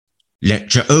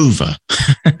 Lecture over.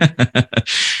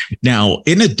 Now,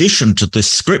 in addition to the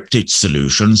scripted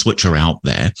solutions which are out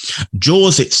there,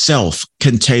 JAWS itself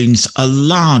contains a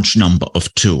large number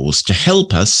of tools to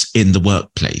help us in the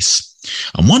workplace.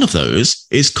 And one of those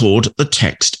is called the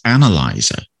Text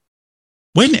Analyzer.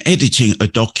 When editing a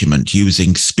document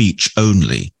using speech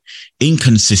only,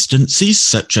 inconsistencies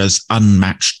such as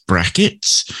unmatched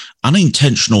brackets,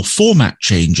 unintentional format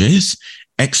changes,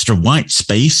 extra white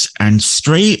space, and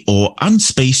stray or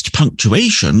unspaced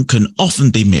punctuation can often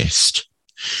be missed.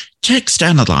 Text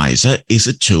Analyzer is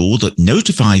a tool that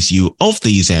notifies you of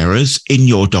these errors in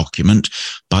your document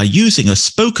by using a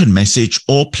spoken message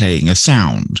or playing a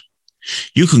sound.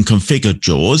 You can configure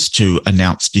JAWS to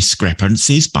announce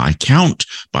discrepancies by count,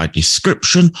 by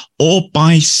description, or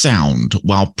by sound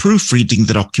while proofreading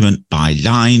the document by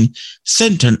line,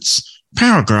 sentence,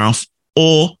 paragraph,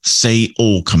 or say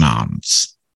all commands.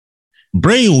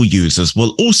 Braille users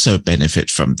will also benefit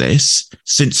from this,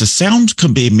 since a sound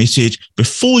can be emitted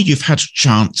before you've had a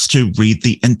chance to read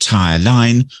the entire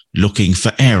line, looking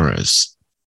for errors.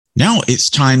 Now it's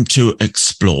time to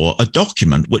explore a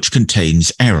document which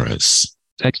contains errors.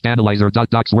 Text Analyzer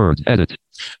 .docs Word edit.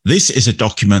 This is a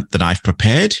document that I've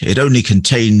prepared. It only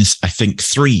contains, I think,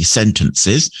 3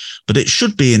 sentences, but it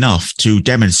should be enough to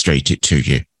demonstrate it to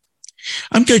you.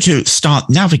 I'm going to start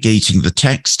navigating the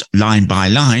text line by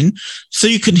line so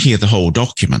you can hear the whole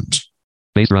document.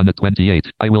 Base run at 28.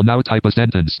 I will now type a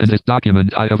sentence. In this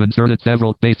document, I have inserted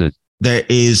several spaces. There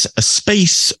is a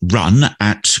space run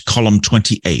at column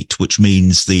 28, which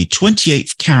means the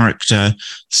 28th character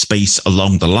space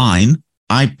along the line.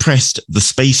 I pressed the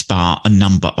space bar a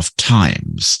number of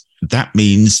times. That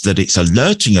means that it's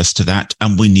alerting us to that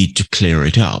and we need to clear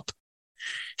it up.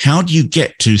 How do you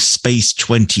get to space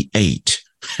 28?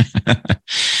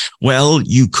 Well,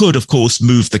 you could, of course,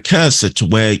 move the cursor to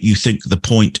where you think the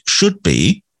point should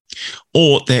be,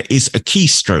 or there is a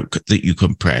keystroke that you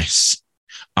can press.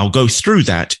 I'll go through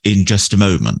that in just a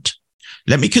moment.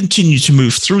 Let me continue to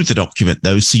move through the document,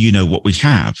 though, so you know what we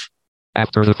have.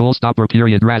 After the full stop or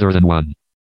period rather than 1.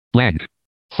 Blank.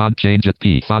 Font change at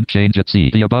P. Font change at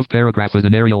C. The above paragraph is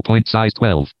an Arial point size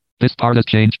 12. This part is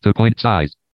changed to point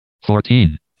size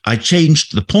 14. I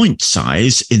changed the point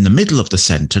size in the middle of the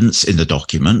sentence in the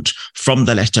document from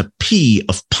the letter P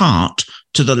of part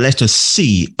to the letter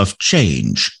C of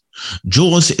change.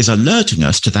 JAWS is alerting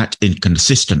us to that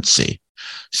inconsistency.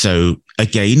 So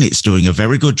again, it's doing a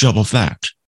very good job of that.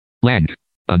 Blank.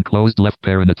 Unclosed left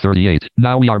parent at 38.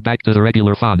 Now we are back to the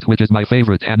regular font, which is my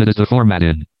favorite, and it is the format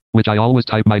in which I always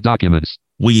type my documents.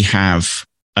 We have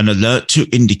an alert to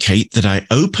indicate that I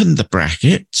opened the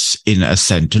brackets in a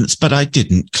sentence, but I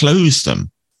didn't close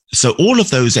them. So all of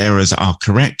those errors are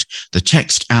correct. The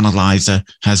text analyzer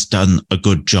has done a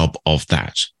good job of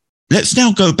that. Let's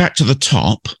now go back to the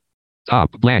top.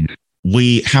 Top blank.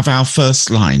 We have our first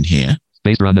line here.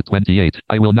 Space run at 28.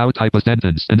 I will now type a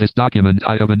sentence. In this document,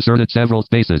 I have inserted several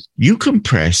spaces. You can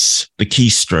press the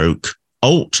keystroke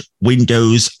Alt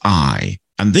Windows I,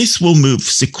 and this will move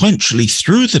sequentially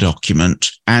through the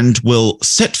document and will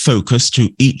set focus to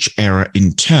each error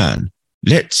in turn.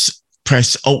 Let's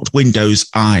press Alt Windows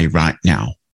I right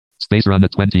now. Space run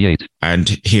at 28. And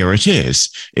here it is.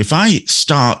 If I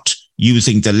start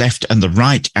using the left and the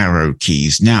right arrow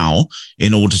keys now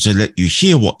in order to let you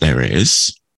hear what there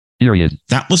is, period.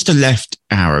 That was the left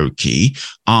arrow key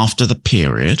after the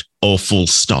period or full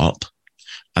stop.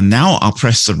 And now I'll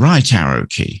press the right arrow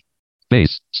key.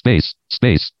 Space, space,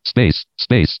 space, space,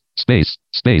 space, space,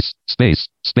 space, space,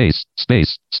 space,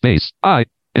 space, space, I,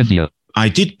 India. I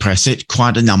did press it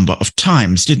quite a number of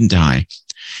times, didn't I?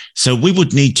 So we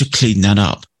would need to clean that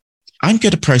up. I'm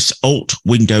going to press Alt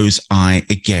Windows I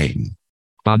again.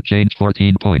 Font change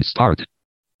 14 points start.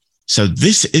 So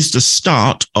this is the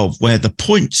start of where the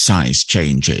point size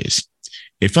changes.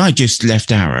 If I just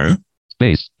left arrow.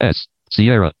 Space, S,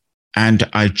 Sierra. And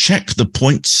I check the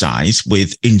point size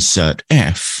with Insert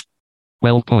F.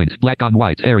 12 point, black on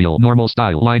white, Arial, normal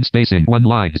style, line spacing, 1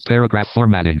 line, paragraph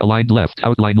formatting, aligned left,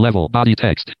 outline level, body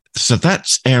text. So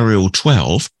that's Arial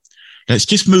 12. Let's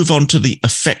just move on to the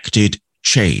affected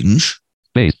change.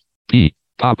 Space, P,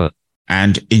 Papa.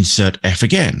 And Insert F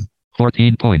again.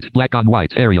 14 point, black on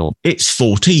white, Arial. It's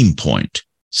 14 point.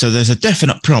 So there's a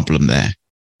definite problem there.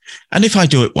 And if I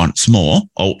do it once more,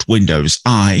 Alt Windows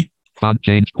I. Font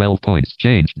change 12 points,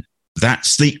 changed.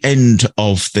 That's the end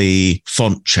of the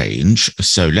font change.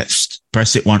 So let's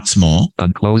press it once more.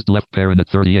 Unclosed left parent at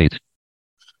 38.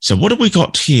 So what have we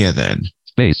got here then?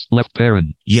 Space, left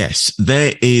parent. Yes,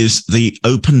 there is the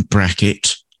open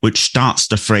bracket, which starts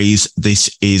the phrase,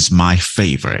 "This is my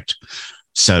favorite."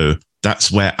 So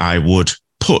that's where I would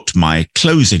put my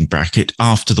closing bracket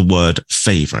after the word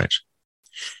favorite.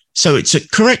 So it's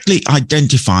correctly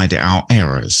identified our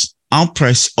errors. I'll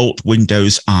press Alt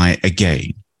Windows I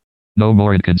again. No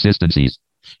more inconsistencies.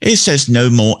 It says no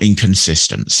more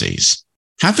inconsistencies.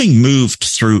 Having moved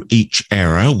through each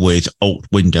error with Alt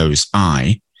Windows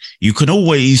I, you can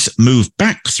always move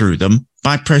back through them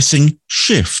by pressing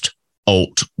Shift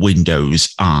Alt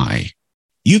Windows I.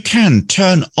 You can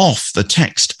turn off the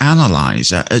text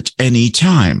analyzer at any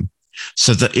time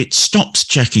so that it stops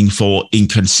checking for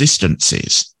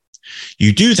inconsistencies.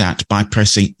 You do that by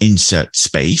pressing Insert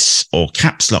Space or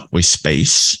Caps Lock with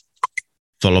space,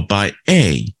 followed by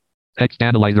A. Text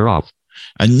analyzer off.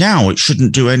 And now it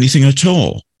shouldn't do anything at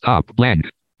all. Top blank.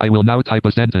 I will now type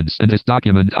a sentence. In this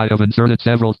document, I have inserted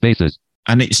several spaces.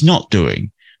 And it's not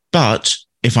doing. But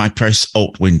if I press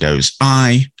Alt Windows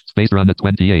I, space run at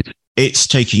 28. It's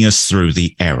taking us through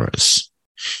the errors.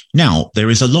 Now, there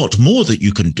is a lot more that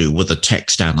you can do with a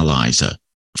text analyzer.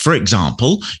 For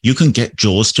example, you can get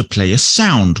JAWS to play a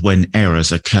sound when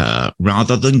errors occur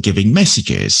rather than giving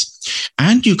messages.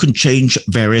 And you can change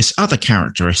various other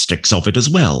characteristics of it as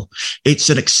well. It's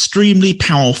an extremely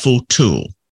powerful tool.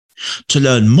 To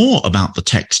learn more about the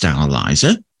text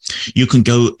analyzer, you can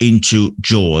go into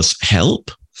JAWS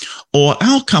Help, or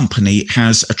our company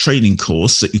has a training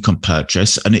course that you can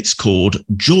purchase, and it's called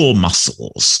Jaw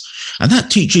Muscles. And that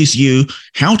teaches you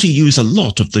how to use a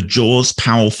lot of the JAWS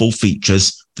powerful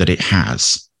features that it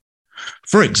has.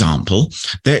 For example,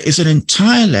 there is an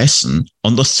entire lesson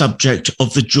on the subject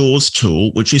of the JAWS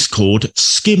tool, which is called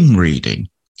skim reading.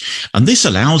 And this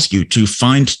allows you to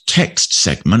find text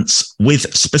segments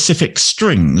with specific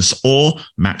strings or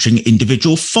matching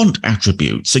individual font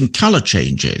attributes and color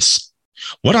changes.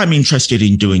 What I'm interested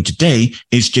in doing today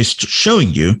is just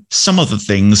showing you some of the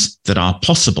things that are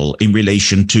possible in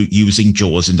relation to using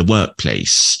JAWS in the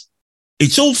workplace.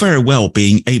 It's all very well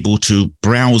being able to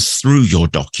browse through your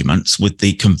documents with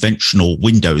the conventional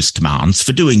Windows commands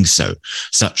for doing so,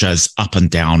 such as up and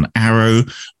down arrow,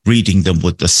 reading them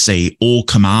with the Say All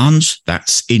command,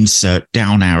 that's insert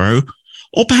down arrow,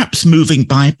 or perhaps moving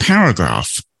by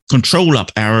paragraph, control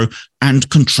up arrow and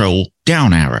control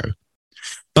down arrow.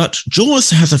 But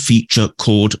JAWS has a feature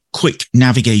called quick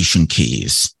navigation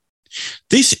keys.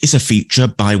 This is a feature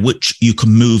by which you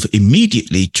can move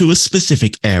immediately to a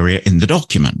specific area in the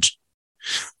document.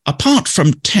 Apart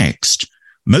from text,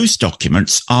 most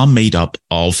documents are made up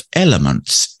of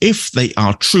elements if they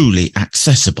are truly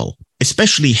accessible,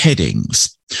 especially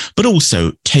headings, but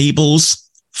also tables,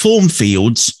 form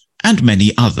fields, and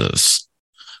many others.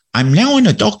 I'm now in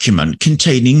a document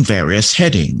containing various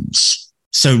headings.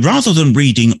 So rather than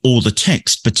reading all the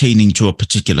text pertaining to a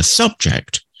particular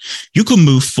subject, you can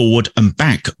move forward and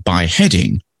back by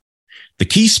heading. The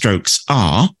keystrokes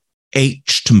are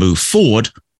H to move forward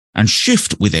and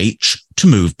Shift with H to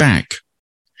move back.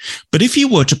 But if you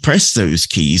were to press those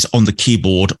keys on the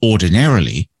keyboard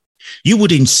ordinarily, you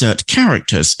would insert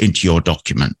characters into your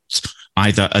document,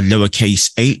 either a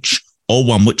lowercase h or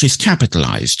one which is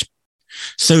capitalized.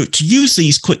 So to use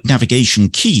these quick navigation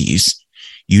keys,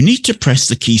 you need to press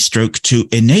the keystroke to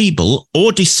enable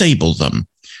or disable them,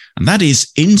 and that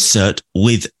is Insert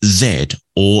with Z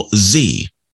or Z.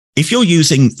 If you're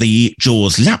using the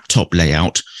JAWS laptop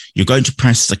layout, you're going to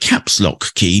press the caps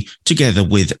lock key together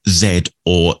with Z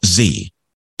or Z.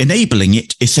 Enabling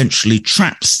it essentially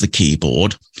traps the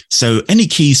keyboard, so any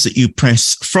keys that you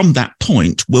press from that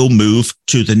point will move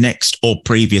to the next or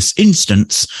previous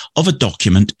instance of a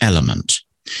document element.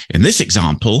 In this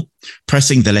example,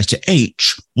 pressing the letter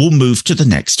H will move to the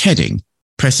next heading.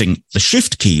 Pressing the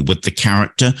Shift key with the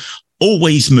character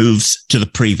always moves to the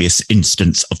previous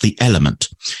instance of the element,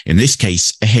 in this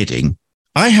case, a heading.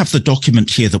 I have the document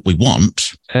here that we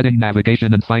want. Heading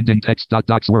navigation and finding text.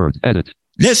 Docs Word. Edit.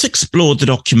 Let's explore the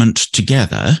document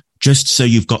together, just so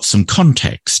you've got some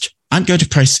context. I'm going to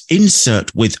press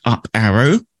Insert with up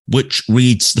arrow, which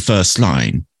reads the first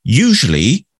line.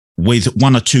 Usually, with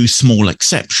one or two small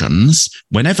exceptions,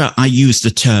 whenever I use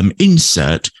the term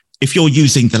insert, if you're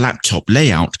using the laptop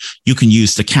layout, you can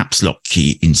use the caps lock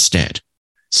key instead.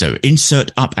 So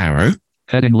insert up arrow.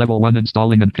 Heading level 1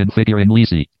 installing and configuring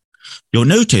Lisi. You'll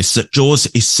notice that JAWS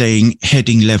is saying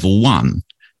heading level 1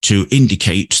 to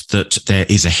indicate that there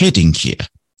is a heading here.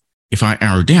 If I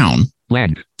arrow down,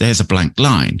 blank. There's a blank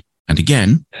line. And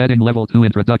again, heading level 2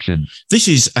 introduction. This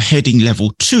is a heading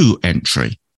level 2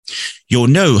 entry. You'll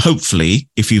know, hopefully,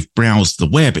 if you've browsed the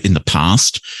web in the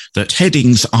past, that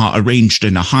headings are arranged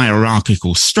in a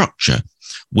hierarchical structure,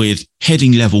 with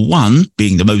heading level 1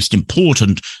 being the most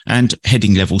important and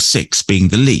heading level 6 being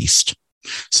the least.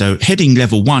 So heading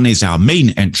level 1 is our main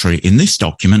entry in this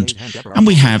document, and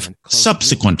we have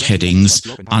subsequent headings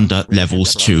under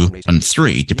levels 2 and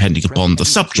 3, depending upon the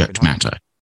subject matter.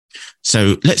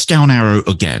 So let's down arrow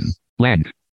again.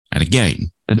 Blank. And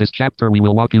again. In this chapter, we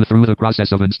will walk you through the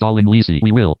process of installing Lisi.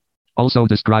 We will also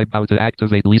describe how to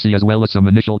activate Lisi as well as some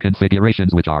initial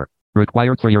configurations which are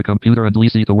required for your computer and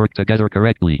Lisi to work together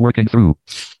correctly. Working through.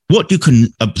 What you can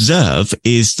observe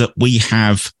is that we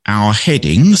have our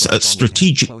headings at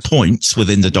strategic points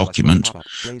within the document,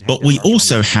 but we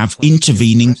also have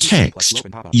intervening text.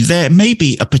 There may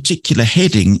be a particular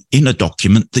heading in a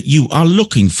document that you are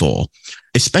looking for,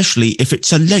 especially if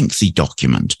it's a lengthy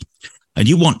document, and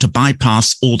you want to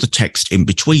bypass all the text in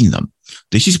between them.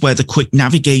 This is where the quick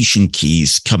navigation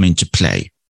keys come into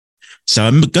play. So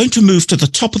I'm going to move to the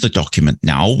top of the document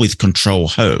now with Control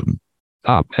Home.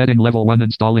 Top, heading level 1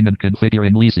 installing and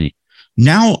configuring Lisi.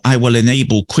 Now I will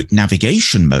enable quick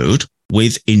navigation mode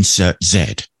with Insert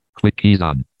Z. Quick keys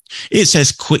on. It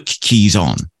says quick keys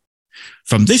on.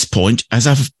 From this point, as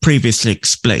I've previously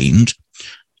explained,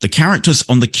 the characters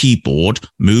on the keyboard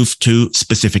move to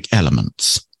specific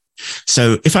elements.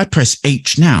 So if I press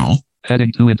H now,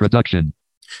 heading 2 introduction,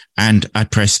 and I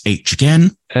press H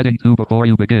again, heading 2 before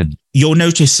you begin, you'll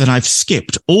notice that I've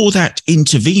skipped all that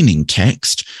intervening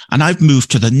text and I've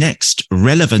moved to the next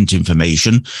relevant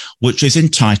information, which is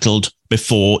entitled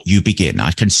Before You Begin.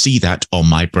 I can see that on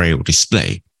my Braille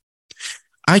display.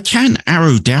 I can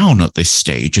arrow down at this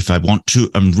stage if I want to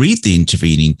and read the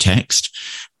intervening text.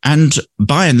 And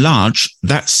by and large,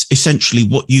 that's essentially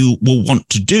what you will want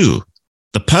to do.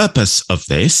 The purpose of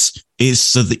this is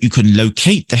so that you can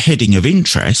locate the heading of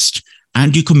interest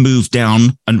and you can move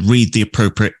down and read the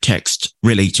appropriate text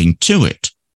relating to it.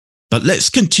 But let's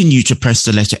continue to press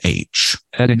the letter H.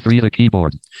 Heading 3, the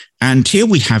keyboard. And here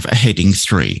we have a heading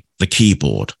 3, the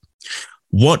keyboard.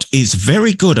 What is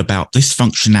very good about this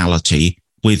functionality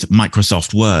with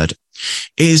Microsoft Word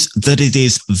is that it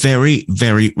is very,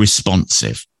 very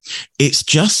responsive. It's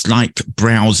just like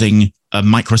browsing a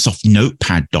Microsoft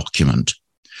Notepad document.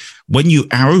 When you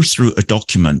arrow through a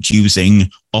document using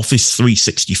Office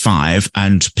 365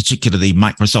 and particularly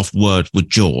Microsoft Word with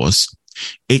JAWS,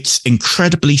 it's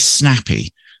incredibly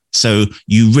snappy. So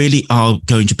you really are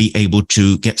going to be able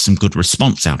to get some good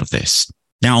response out of this.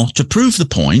 Now, to prove the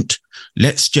point,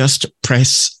 let's just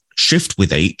press Shift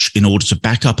with H in order to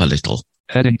back up a little.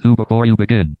 Heading 2 before you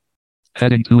begin.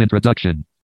 Heading 2 introduction.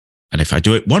 And if I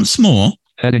do it once more.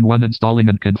 Heading 1 installing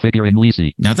and configuring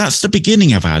Lisi. Now that's the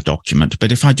beginning of our document,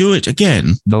 but if I do it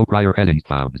again. No prior headings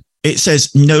found. It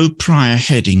says no prior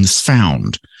headings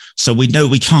found. So we know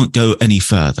we can't go any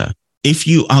further. If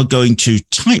you are going to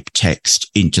type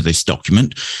text into this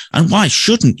document, and why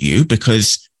shouldn't you?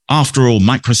 Because after all,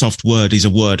 Microsoft Word is a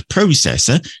word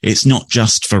processor. It's not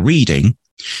just for reading.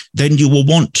 Then you will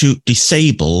want to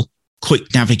disable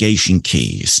quick navigation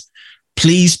keys.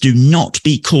 Please do not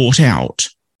be caught out.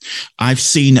 I've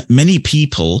seen many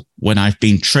people when I've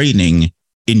been training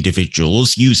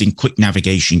individuals using quick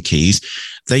navigation keys,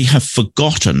 they have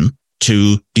forgotten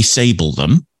to disable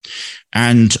them.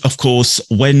 And of course,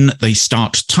 when they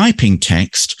start typing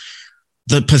text,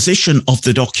 the position of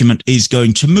the document is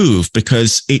going to move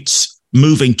because it's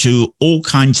moving to all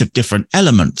kinds of different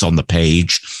elements on the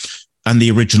page, and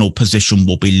the original position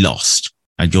will be lost.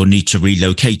 And you'll need to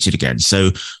relocate it again.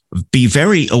 So be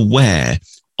very aware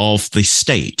of the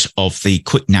state of the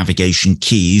quick navigation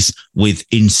keys with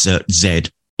insert Z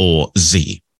or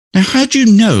Z. Now, how do you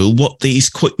know what these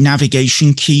quick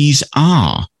navigation keys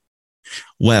are?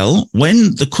 Well,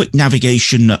 when the quick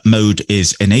navigation mode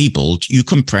is enabled, you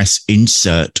can press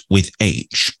insert with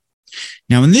H.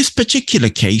 Now, in this particular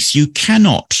case, you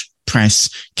cannot press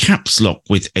caps lock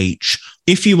with H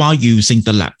if you are using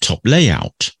the laptop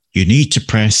layout. You need to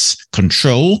press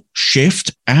Control,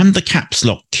 Shift, and the caps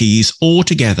lock keys all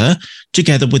together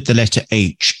with the letter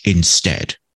H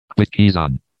instead. Quick keys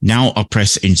on. Now I'll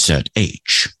press Insert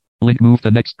H. Link move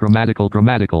the next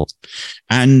grammatical.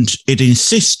 And it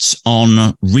insists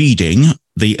on reading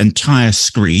the entire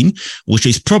screen, which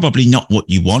is probably not what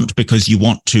you want because you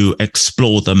want to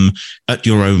explore them at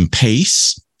your own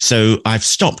pace. So I've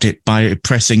stopped it by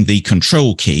pressing the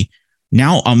Control key.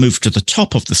 Now I'll move to the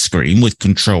top of the screen with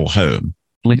Control Home.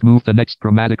 Link move the next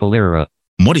grammatical error.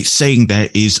 And what it's saying there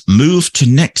is move to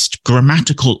next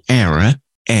grammatical error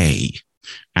A.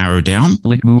 Arrow down.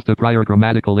 Link move the prior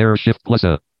grammatical error Shift plus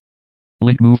A.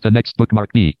 Link move the next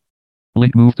bookmark B.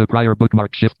 Link move the prior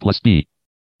bookmark Shift plus B.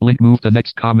 Link move the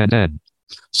next comment N.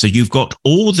 So you've got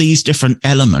all these different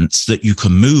elements that you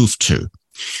can move to.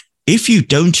 If you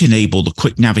don't enable the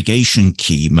quick navigation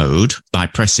key mode by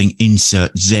pressing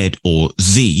Insert Z or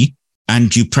Z,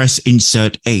 and you press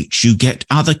Insert H, you get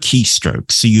other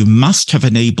keystrokes. So you must have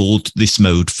enabled this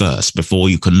mode first before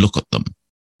you can look at them.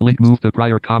 Link move the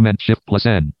prior comment Shift plus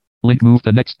N. Link move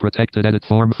the next protected edit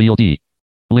form field E.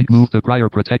 Link move the prior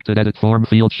protected edit form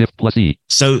field Shift plus E.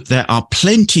 So there are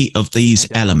plenty of these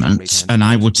elements, and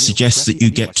I would suggest that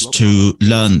you get to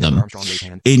learn them.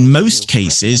 In most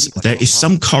cases, there is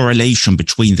some correlation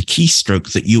between the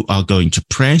keystroke that you are going to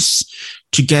press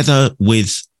together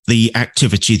with the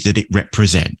activity that it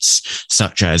represents,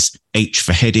 such as H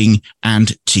for heading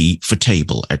and T for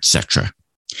table, etc.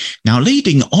 Now,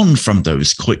 leading on from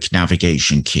those quick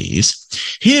navigation keys,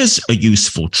 here's a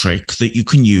useful trick that you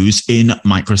can use in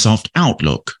Microsoft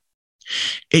Outlook.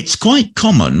 It's quite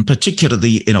common,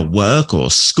 particularly in a work or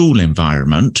school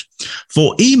environment,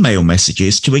 for email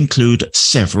messages to include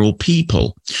several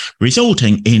people,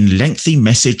 resulting in lengthy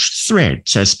message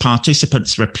threads as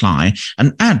participants reply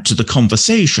and add to the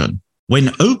conversation.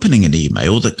 When opening an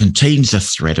email that contains a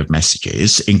thread of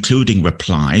messages, including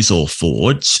replies or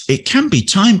forwards, it can be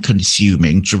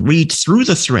time-consuming to read through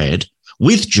the thread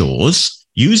with JAWS,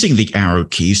 using the arrow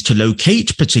keys to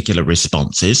locate particular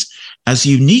responses, as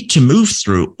you need to move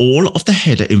through all of the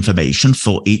header information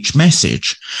for each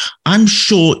message. I'm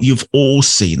sure you've all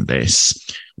seen this,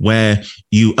 where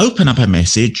you open up a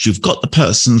message, you've got the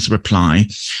person's reply,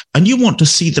 and you want to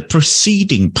see the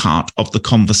preceding part of the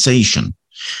conversation.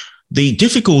 The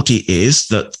difficulty is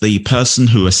that the person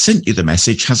who has sent you the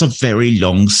message has a very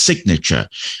long signature.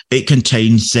 It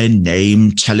contains their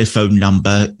name, telephone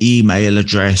number, email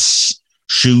address,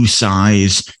 shoe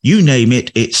size, you name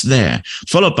it, it's there,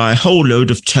 followed by a whole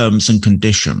load of terms and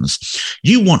conditions.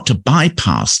 You want to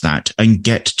bypass that and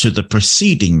get to the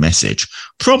preceding message,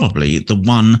 probably the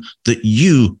one that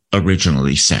you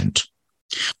originally sent.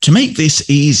 To make this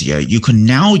easier, you can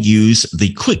now use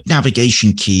the quick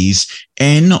navigation keys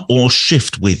N or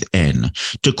Shift with N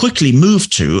to quickly move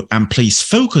to and place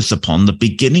focus upon the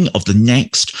beginning of the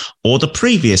next or the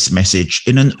previous message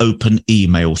in an open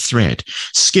email thread,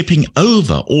 skipping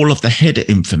over all of the header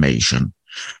information.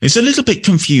 It's a little bit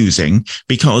confusing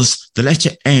because the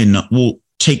letter N will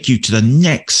take you to the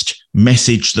next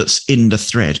message that's in the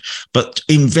thread. But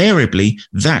invariably,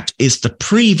 that is the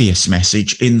previous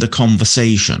message in the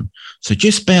conversation. So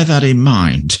just bear that in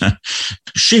mind.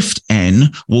 Shift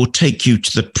N will take you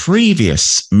to the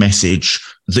previous message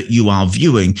that you are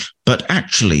viewing, but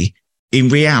actually, in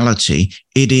reality,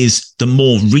 it is the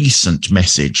more recent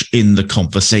message in the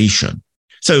conversation.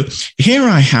 So here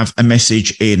I have a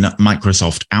message in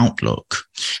Microsoft Outlook,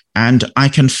 and I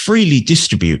can freely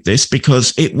distribute this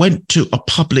because it went to a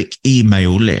public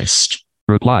email list.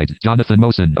 Replied, Jonathan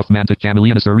Mosen of Mantic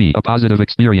Camelianasari, a positive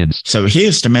experience. So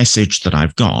here's the message that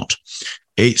I've got.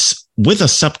 It's with a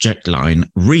subject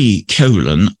line,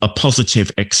 a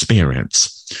positive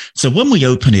experience. So when we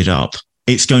open it up,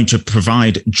 it's going to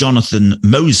provide Jonathan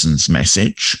Mosen's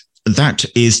message. That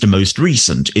is the most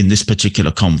recent in this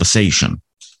particular conversation.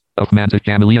 Of Mantic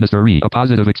Camelianasari, a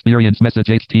positive experience message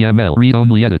HTML,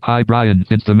 read-only edit. Hi Brian,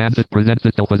 since the Mantic presents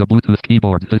itself as a Bluetooth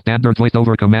keyboard, the standard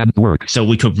voice-over commands work. So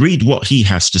we could read what he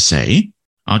has to say.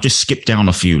 I'll just skip down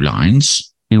a few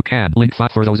lines. You can. Link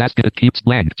 5 for those asking. It keeps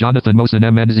blank. Jonathan Mosen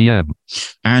MNZM.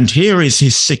 And here is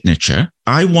his signature.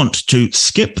 I want to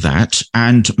skip that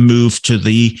and move to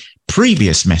the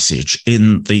previous message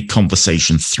in the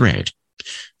conversation thread.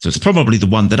 So it's probably the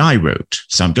one that I wrote.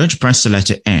 So I'm going to press the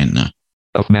letter N.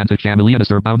 Of Mantic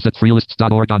Camelianasar bounds at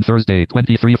freelists.org on Thursday,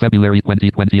 23 February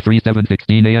 2023,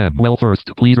 7:16 a.m. Well, first,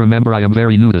 please remember I am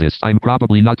very new to this. I'm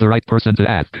probably not the right person to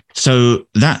ask. So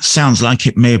that sounds like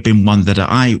it may have been one that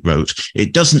I wrote.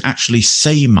 It doesn't actually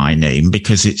say my name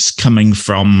because it's coming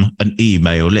from an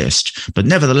email list. But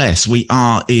nevertheless, we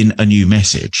are in a new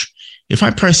message. If I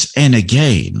press N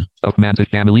again. Of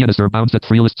Mantic Camelianasar bounds at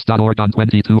freelists.org on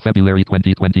 22 February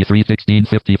 2023,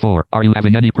 16:54. Are you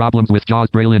having any problems with JAWS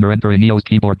Braille or entering EOS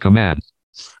keyboard commands?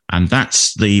 And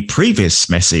that's the previous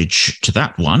message to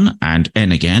that one. And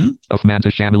N again. Of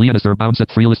Mantic Camelianasar bounds at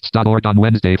freelists.org on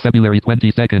Wednesday, February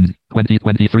 22nd,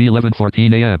 2023,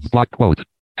 11:14 a.m. Block quote.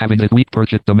 Having this week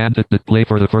purchased the Mantic display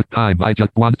for the first time, I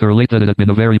just want to relate that it has been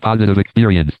a very positive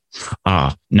experience.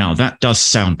 Now that does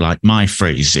sound like my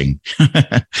phrasing.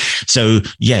 So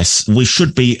yes, we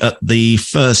should be at the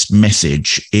first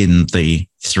message in the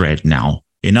thread now.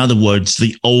 In other words,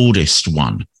 the oldest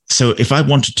one. So if I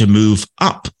wanted to move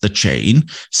up the chain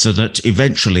so that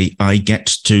eventually I get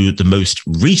to the most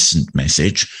recent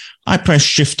message, I press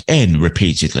Shift N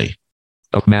repeatedly.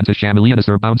 Of Mantic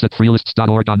Camelianasar bounds at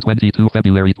freelists.org on 22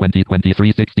 February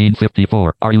 2023,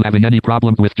 16:54. Are you having any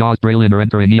problems with JAWS Braille or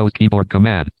entering EOS keyboard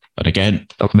command? But again.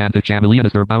 Of Mantic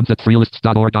Camelianasar bounds at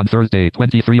freelists.org on Thursday,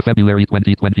 23 February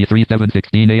 2023,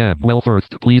 7:16 a.m. Well,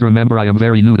 first, please remember I am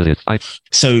very new to this.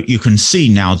 So you can see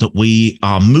now that we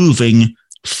are moving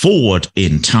forward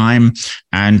in time,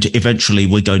 and eventually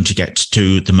we're going to get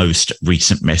to the most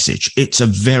recent message. It's a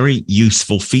very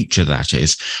useful feature, that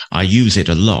is. I use it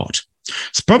a lot.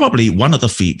 It's probably one of the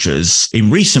features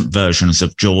in recent versions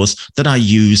of JAWS that I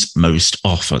use most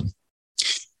often.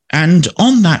 And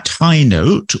on that high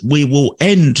note, we will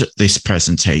end this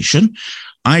presentation.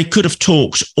 I could have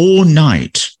talked all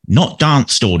night, not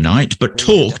danced all night, but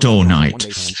talked all night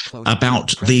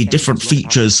about the different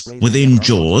features within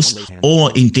JAWS,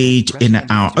 or indeed in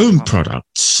our own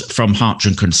products from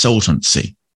Hartgen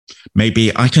Consultancy.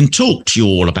 Maybe I can talk to you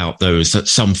all about those at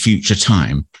some future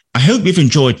time. I hope you've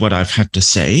enjoyed what I've had to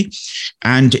say.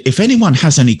 And if anyone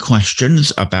has any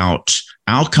questions about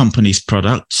our company's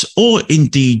products, or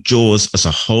indeed JAWS as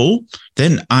a whole,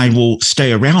 then I will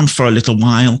stay around for a little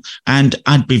while and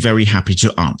I'd be very happy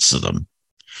to answer them.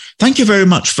 Thank you very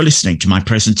much for listening to my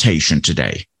presentation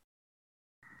today.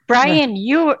 Brian,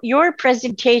 your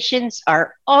presentations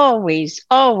are always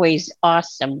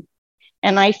awesome.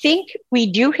 And I think we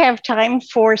do have time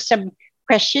for some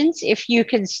questions if you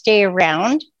can stay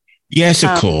around. Yes,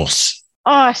 of course.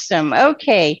 Awesome.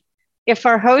 Okay. If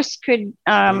our host could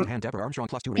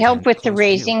help with the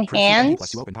raising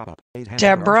hands.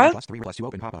 Deborah?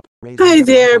 Hi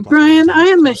there, Brian. I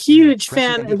am a huge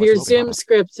fan of your Zoom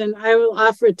scripts, and I will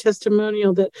offer a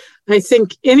testimonial that I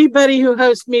think anybody who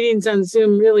hosts meetings on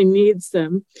Zoom really needs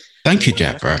them. Thank you,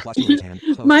 Deborah.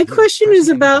 My question is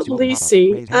about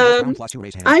Lisi.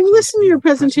 I've listened to your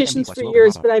presentations for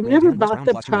years, but I've never bought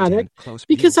the product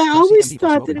because I always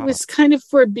thought that it was kind of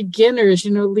for beginners,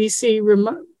 Lisi,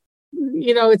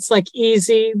 it's like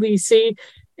easy, Lisi.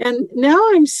 And now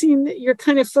I'm seeing that you're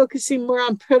kind of focusing more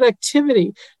on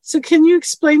productivity. So can you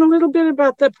explain a little bit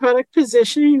about the product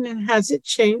positioning and has it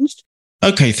changed?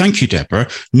 Okay, thank you, Deborah.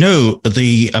 No,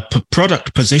 the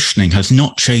product positioning has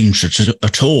not changed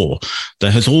at all. There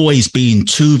has always been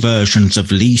two versions of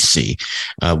Lisi.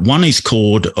 One is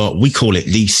called, we call it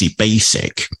Lisi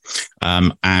Basic.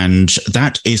 And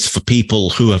that is for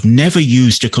people who have never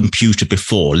used a computer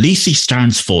before. LESI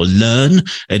stands for Learn,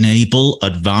 Enable,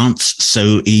 Advance,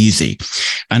 So Easy.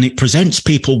 And it presents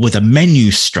people with a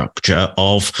menu structure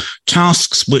of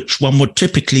tasks which one would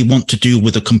typically want to do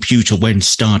with a computer when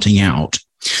starting out.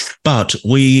 But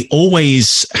we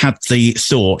always had the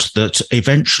thought that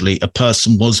eventually a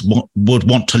person would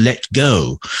want to let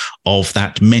go of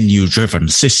that menu-driven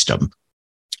system.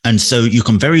 And so you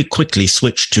can very quickly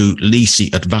switch to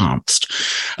LESI Advanced.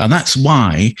 And that's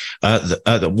why,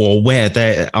 where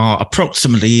there are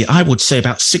approximately, I would say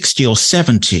about 60 or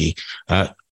 70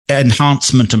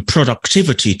 enhancement and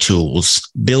productivity tools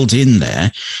built in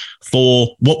there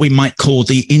for what we might call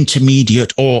the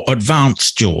intermediate or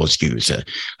advanced JAWS user.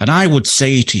 And I would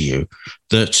say to you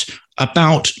that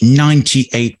about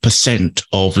 98%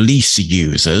 of LESI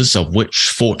users, of which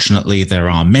fortunately there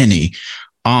are many,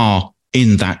 are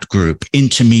in that group,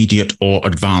 intermediate or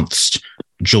advanced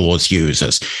JAWS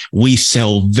users. We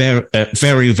sell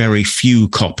very, very few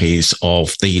copies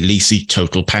of the LESI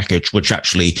total package, which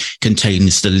actually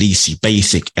contains the LESI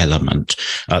basic element.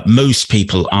 Most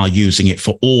people are using it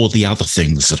for all the other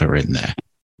things that are in there.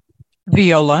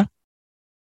 Viola.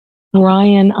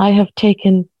 Brian, I have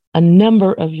taken a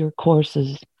number of your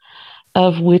courses,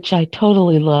 of which I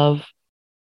totally love.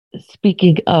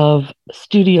 Speaking of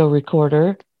Studio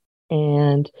Recorder,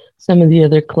 and some of the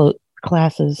other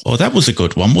classes. Oh, that was a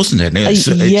good one, wasn't it?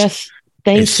 Yes,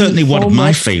 thank you. It's certainly one of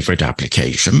my favorite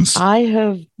applications. I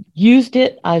have used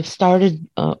it. I've started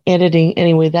editing.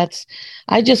 Anyway,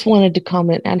 I just wanted to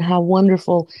comment on how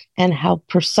wonderful and how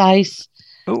precise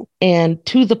and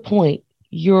to the point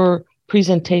your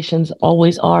presentations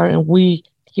always are. And we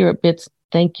here at BITS,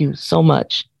 thank you so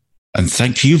much. And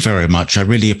thank you very much. I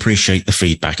really appreciate the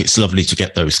feedback. It's lovely to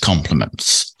get those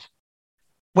compliments.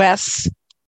 Wes.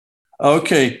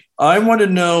 Okay, I want to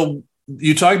know,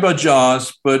 you talked about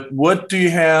JAWS, but what do you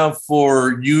have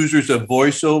for users of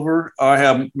VoiceOver? I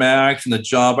have Macs, and the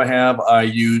job I have,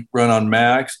 run on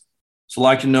Macs. So I'd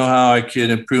like to know how I can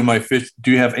improve my fit.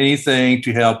 Do you have anything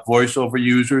to help VoiceOver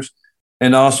users?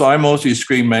 And also, I'm mostly a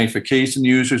screen magnification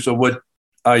user, so what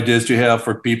ideas do you have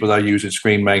for people that are using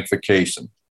screen magnification?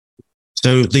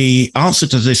 So the answer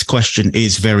to this question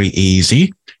is very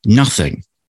easy. Nothing.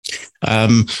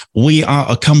 We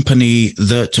are a company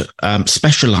that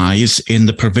specialize in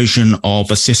the provision of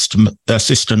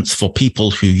assistance for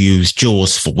people who use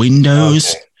JAWS for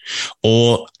Windows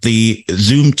or the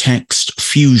Zoom Text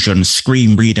Fusion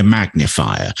Screen Reader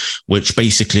Magnifier, which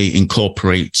basically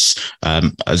incorporates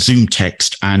a Zoom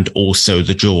Text and also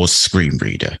the JAWS screen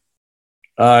reader.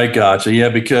 I gotcha. Yeah,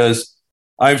 because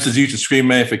I was just using screen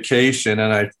magnification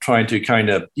and I'm trying to kind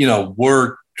of,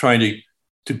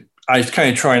 I was kind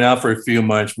of trying out for a few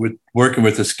months with working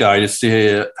with this guy to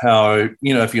see how,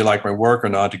 if you like my work or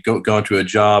not, to go into a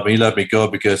job. And he let me go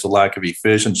because of lack of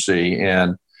efficiency.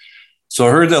 And so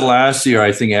I heard that last year,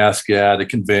 I think ASCII at a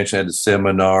convention, at a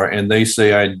seminar, and they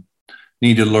say I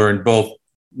need to learn both,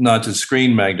 not just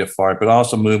screen magnifier, but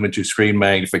also move into screen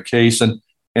magnification.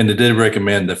 And they did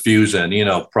recommend the Fusion,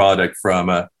 product from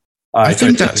I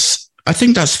think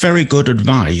that's very good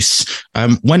advice.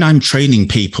 When I'm training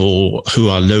people who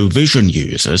are low vision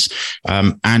users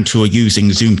and who are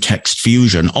using Zoom Text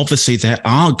Fusion, obviously there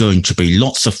are going to be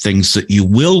lots of things that you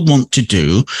will want to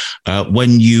do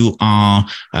when you are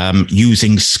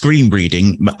using screen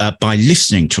reading by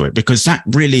listening to it, because that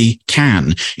really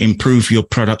can improve your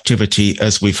productivity,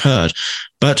 as we've heard.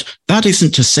 But that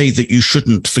isn't to say that you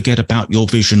shouldn't forget about your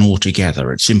vision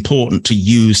altogether. It's important to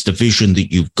use the vision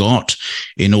that you've got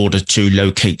in order to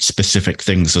locate specific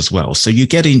things as well. So you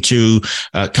get into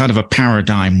kind of a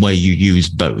paradigm where you use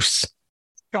both.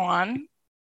 Sean?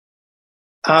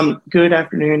 Good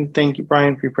afternoon. Thank you,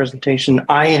 Brian, for your presentation.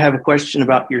 I have a question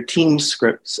about your team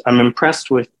scripts. I'm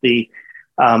impressed with the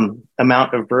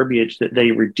amount of verbiage that they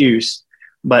reduce.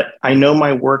 But I know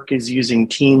my work is using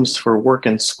Teams for work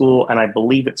and school, and I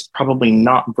believe it's probably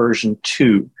not version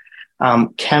 2.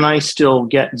 Can I still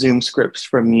get Zoom scripts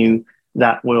from you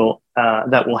that will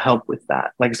help with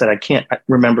that? Like I said, I can't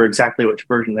remember exactly which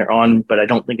version they're on, but I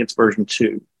don't think it's version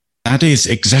 2. That is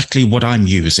exactly what I'm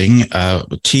using.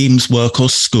 Teams, work or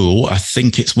school, I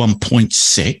think it's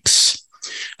 1.6.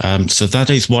 So that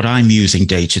is what I'm using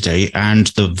day to day. And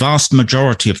the vast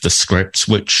majority of the scripts,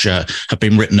 which have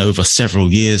been written over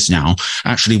several years now,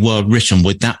 actually were written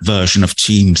with that version of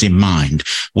Teams in mind.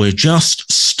 We're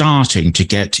just starting to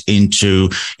get into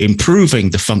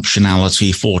improving the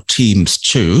functionality for Teams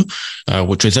 2,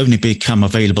 which has only become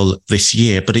available this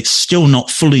year, but it's still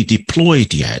not fully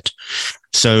deployed yet.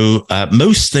 So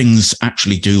most things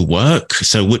actually do work.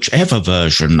 So whichever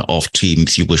version of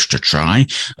Teams you wish to try,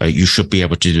 you should be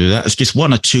able to do that. It's just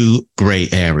one or two gray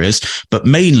areas, but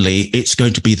mainly it's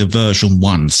going to be the version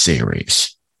 1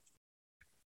 series.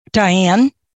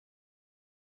 Diane?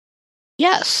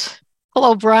 Yes.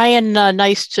 Hello, Brian.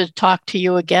 Nice to talk to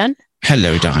you again.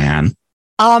 Hello, Diane.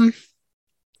 I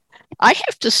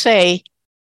have to say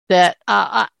that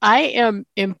I am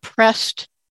impressed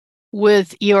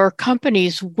with your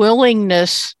company's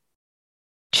willingness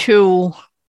to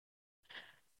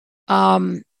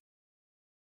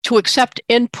accept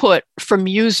input from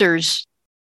users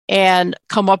and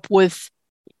come up with,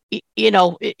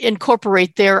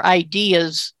 incorporate their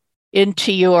ideas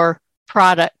into your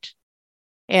product.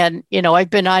 And, I've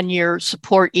been on your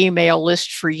support email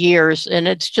list for years, and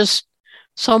it's just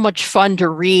so much fun to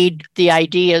read the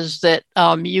ideas that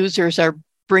users are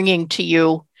bringing to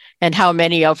you and how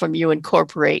many of them you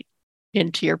incorporate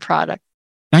into your product.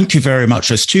 Thank you very much.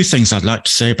 There's two things I'd like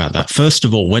to say about that. First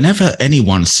of all, whenever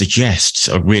anyone suggests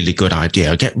a really good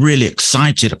idea, I get really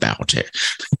excited about it,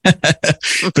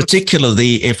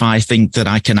 particularly if I think that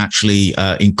I can actually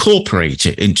incorporate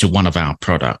it into one of our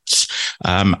products.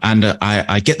 And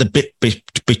I get the bit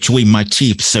between my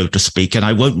teeth, so to speak, and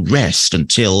I won't rest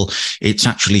until it's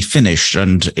actually finished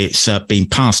and it's been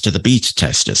passed to the beta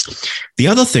testers. The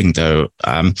other thing, though,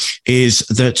 is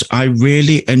that I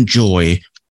really enjoy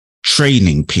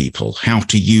training people how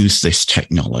to use this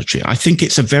technology. I think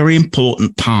it's a very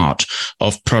important part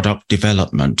of product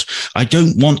development. I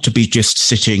don't want to be just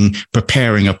sitting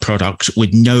preparing a product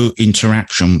with no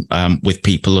interaction with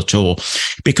people at all,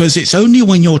 because it's only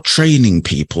when you're training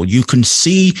people you can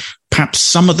see perhaps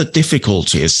some of the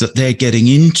difficulties that they're getting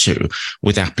into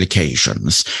with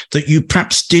applications that you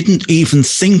perhaps didn't even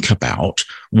think about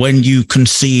when you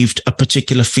conceived a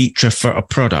particular feature for a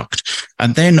product.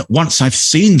 And then once I've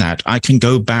seen that, I can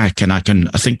go back and I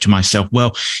think to myself,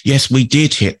 well, yes, we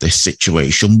did hit this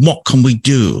situation. What can we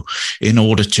do in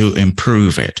order to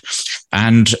improve it?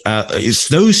 And it's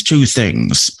those two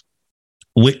things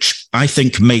which I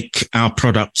think make our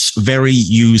products very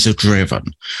user-driven.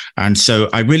 And so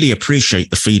I really appreciate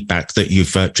the feedback that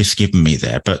you've just given me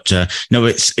there. But no,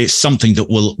 it's something that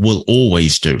we'll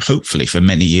always do, hopefully for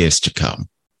many years to come.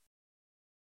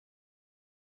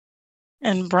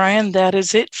 And Brian, that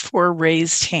is it for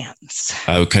raised hands.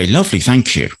 Okay, lovely.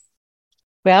 Thank you.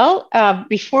 Well,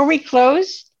 before we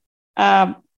close,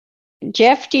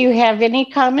 Jeff, do you have any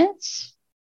comments?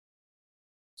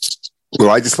 Well,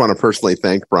 I just want to personally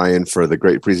thank Brian for the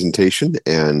great presentation,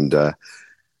 and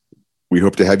we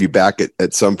hope to have you back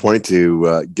at some point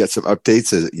to get some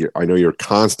updates. I know you're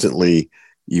constantly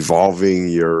evolving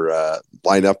your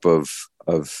lineup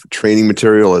of training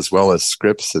material as well as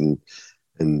scripts and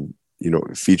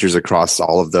features across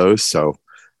all of those. So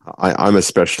I'm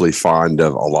especially fond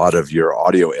of a lot of your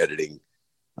audio editing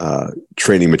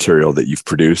training material that you've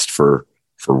produced for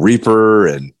Reaper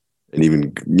and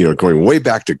even, going way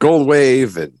back to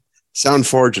Goldwave and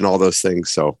SoundForge and all those things.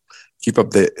 So keep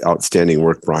up the outstanding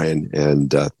work, Brian.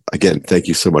 And again, thank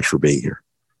you so much for being here.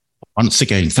 Once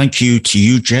again, thank you to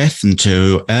you, Jeff, and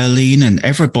to Erlene and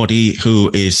everybody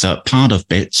who is part of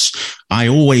BITS. I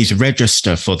always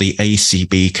register for the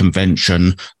ACB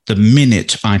convention the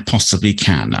minute I possibly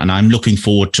can, and I'm looking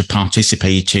forward to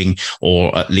participating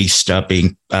or at least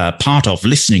being part of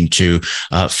listening to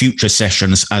future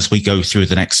sessions as we go through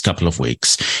the next couple of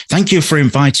weeks. Thank you for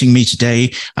inviting me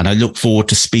today, and I look forward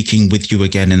to speaking with you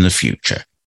again in the future.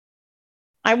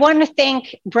 I want to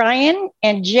thank Brian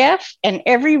and Jeff and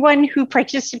everyone who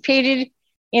participated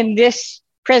in this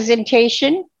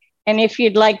presentation. And if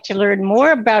you'd like to learn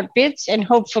more about BITS and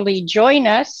hopefully join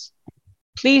us,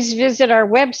 please visit our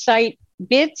website,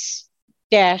 bits-acb.org.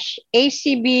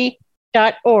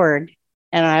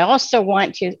 And I also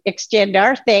want to extend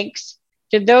our thanks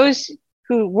to those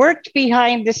who worked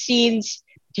behind the scenes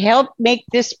to help make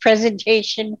this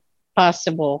presentation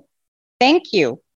possible. Thank you.